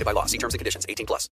where prohibited by law. See terms and conditions. 18+.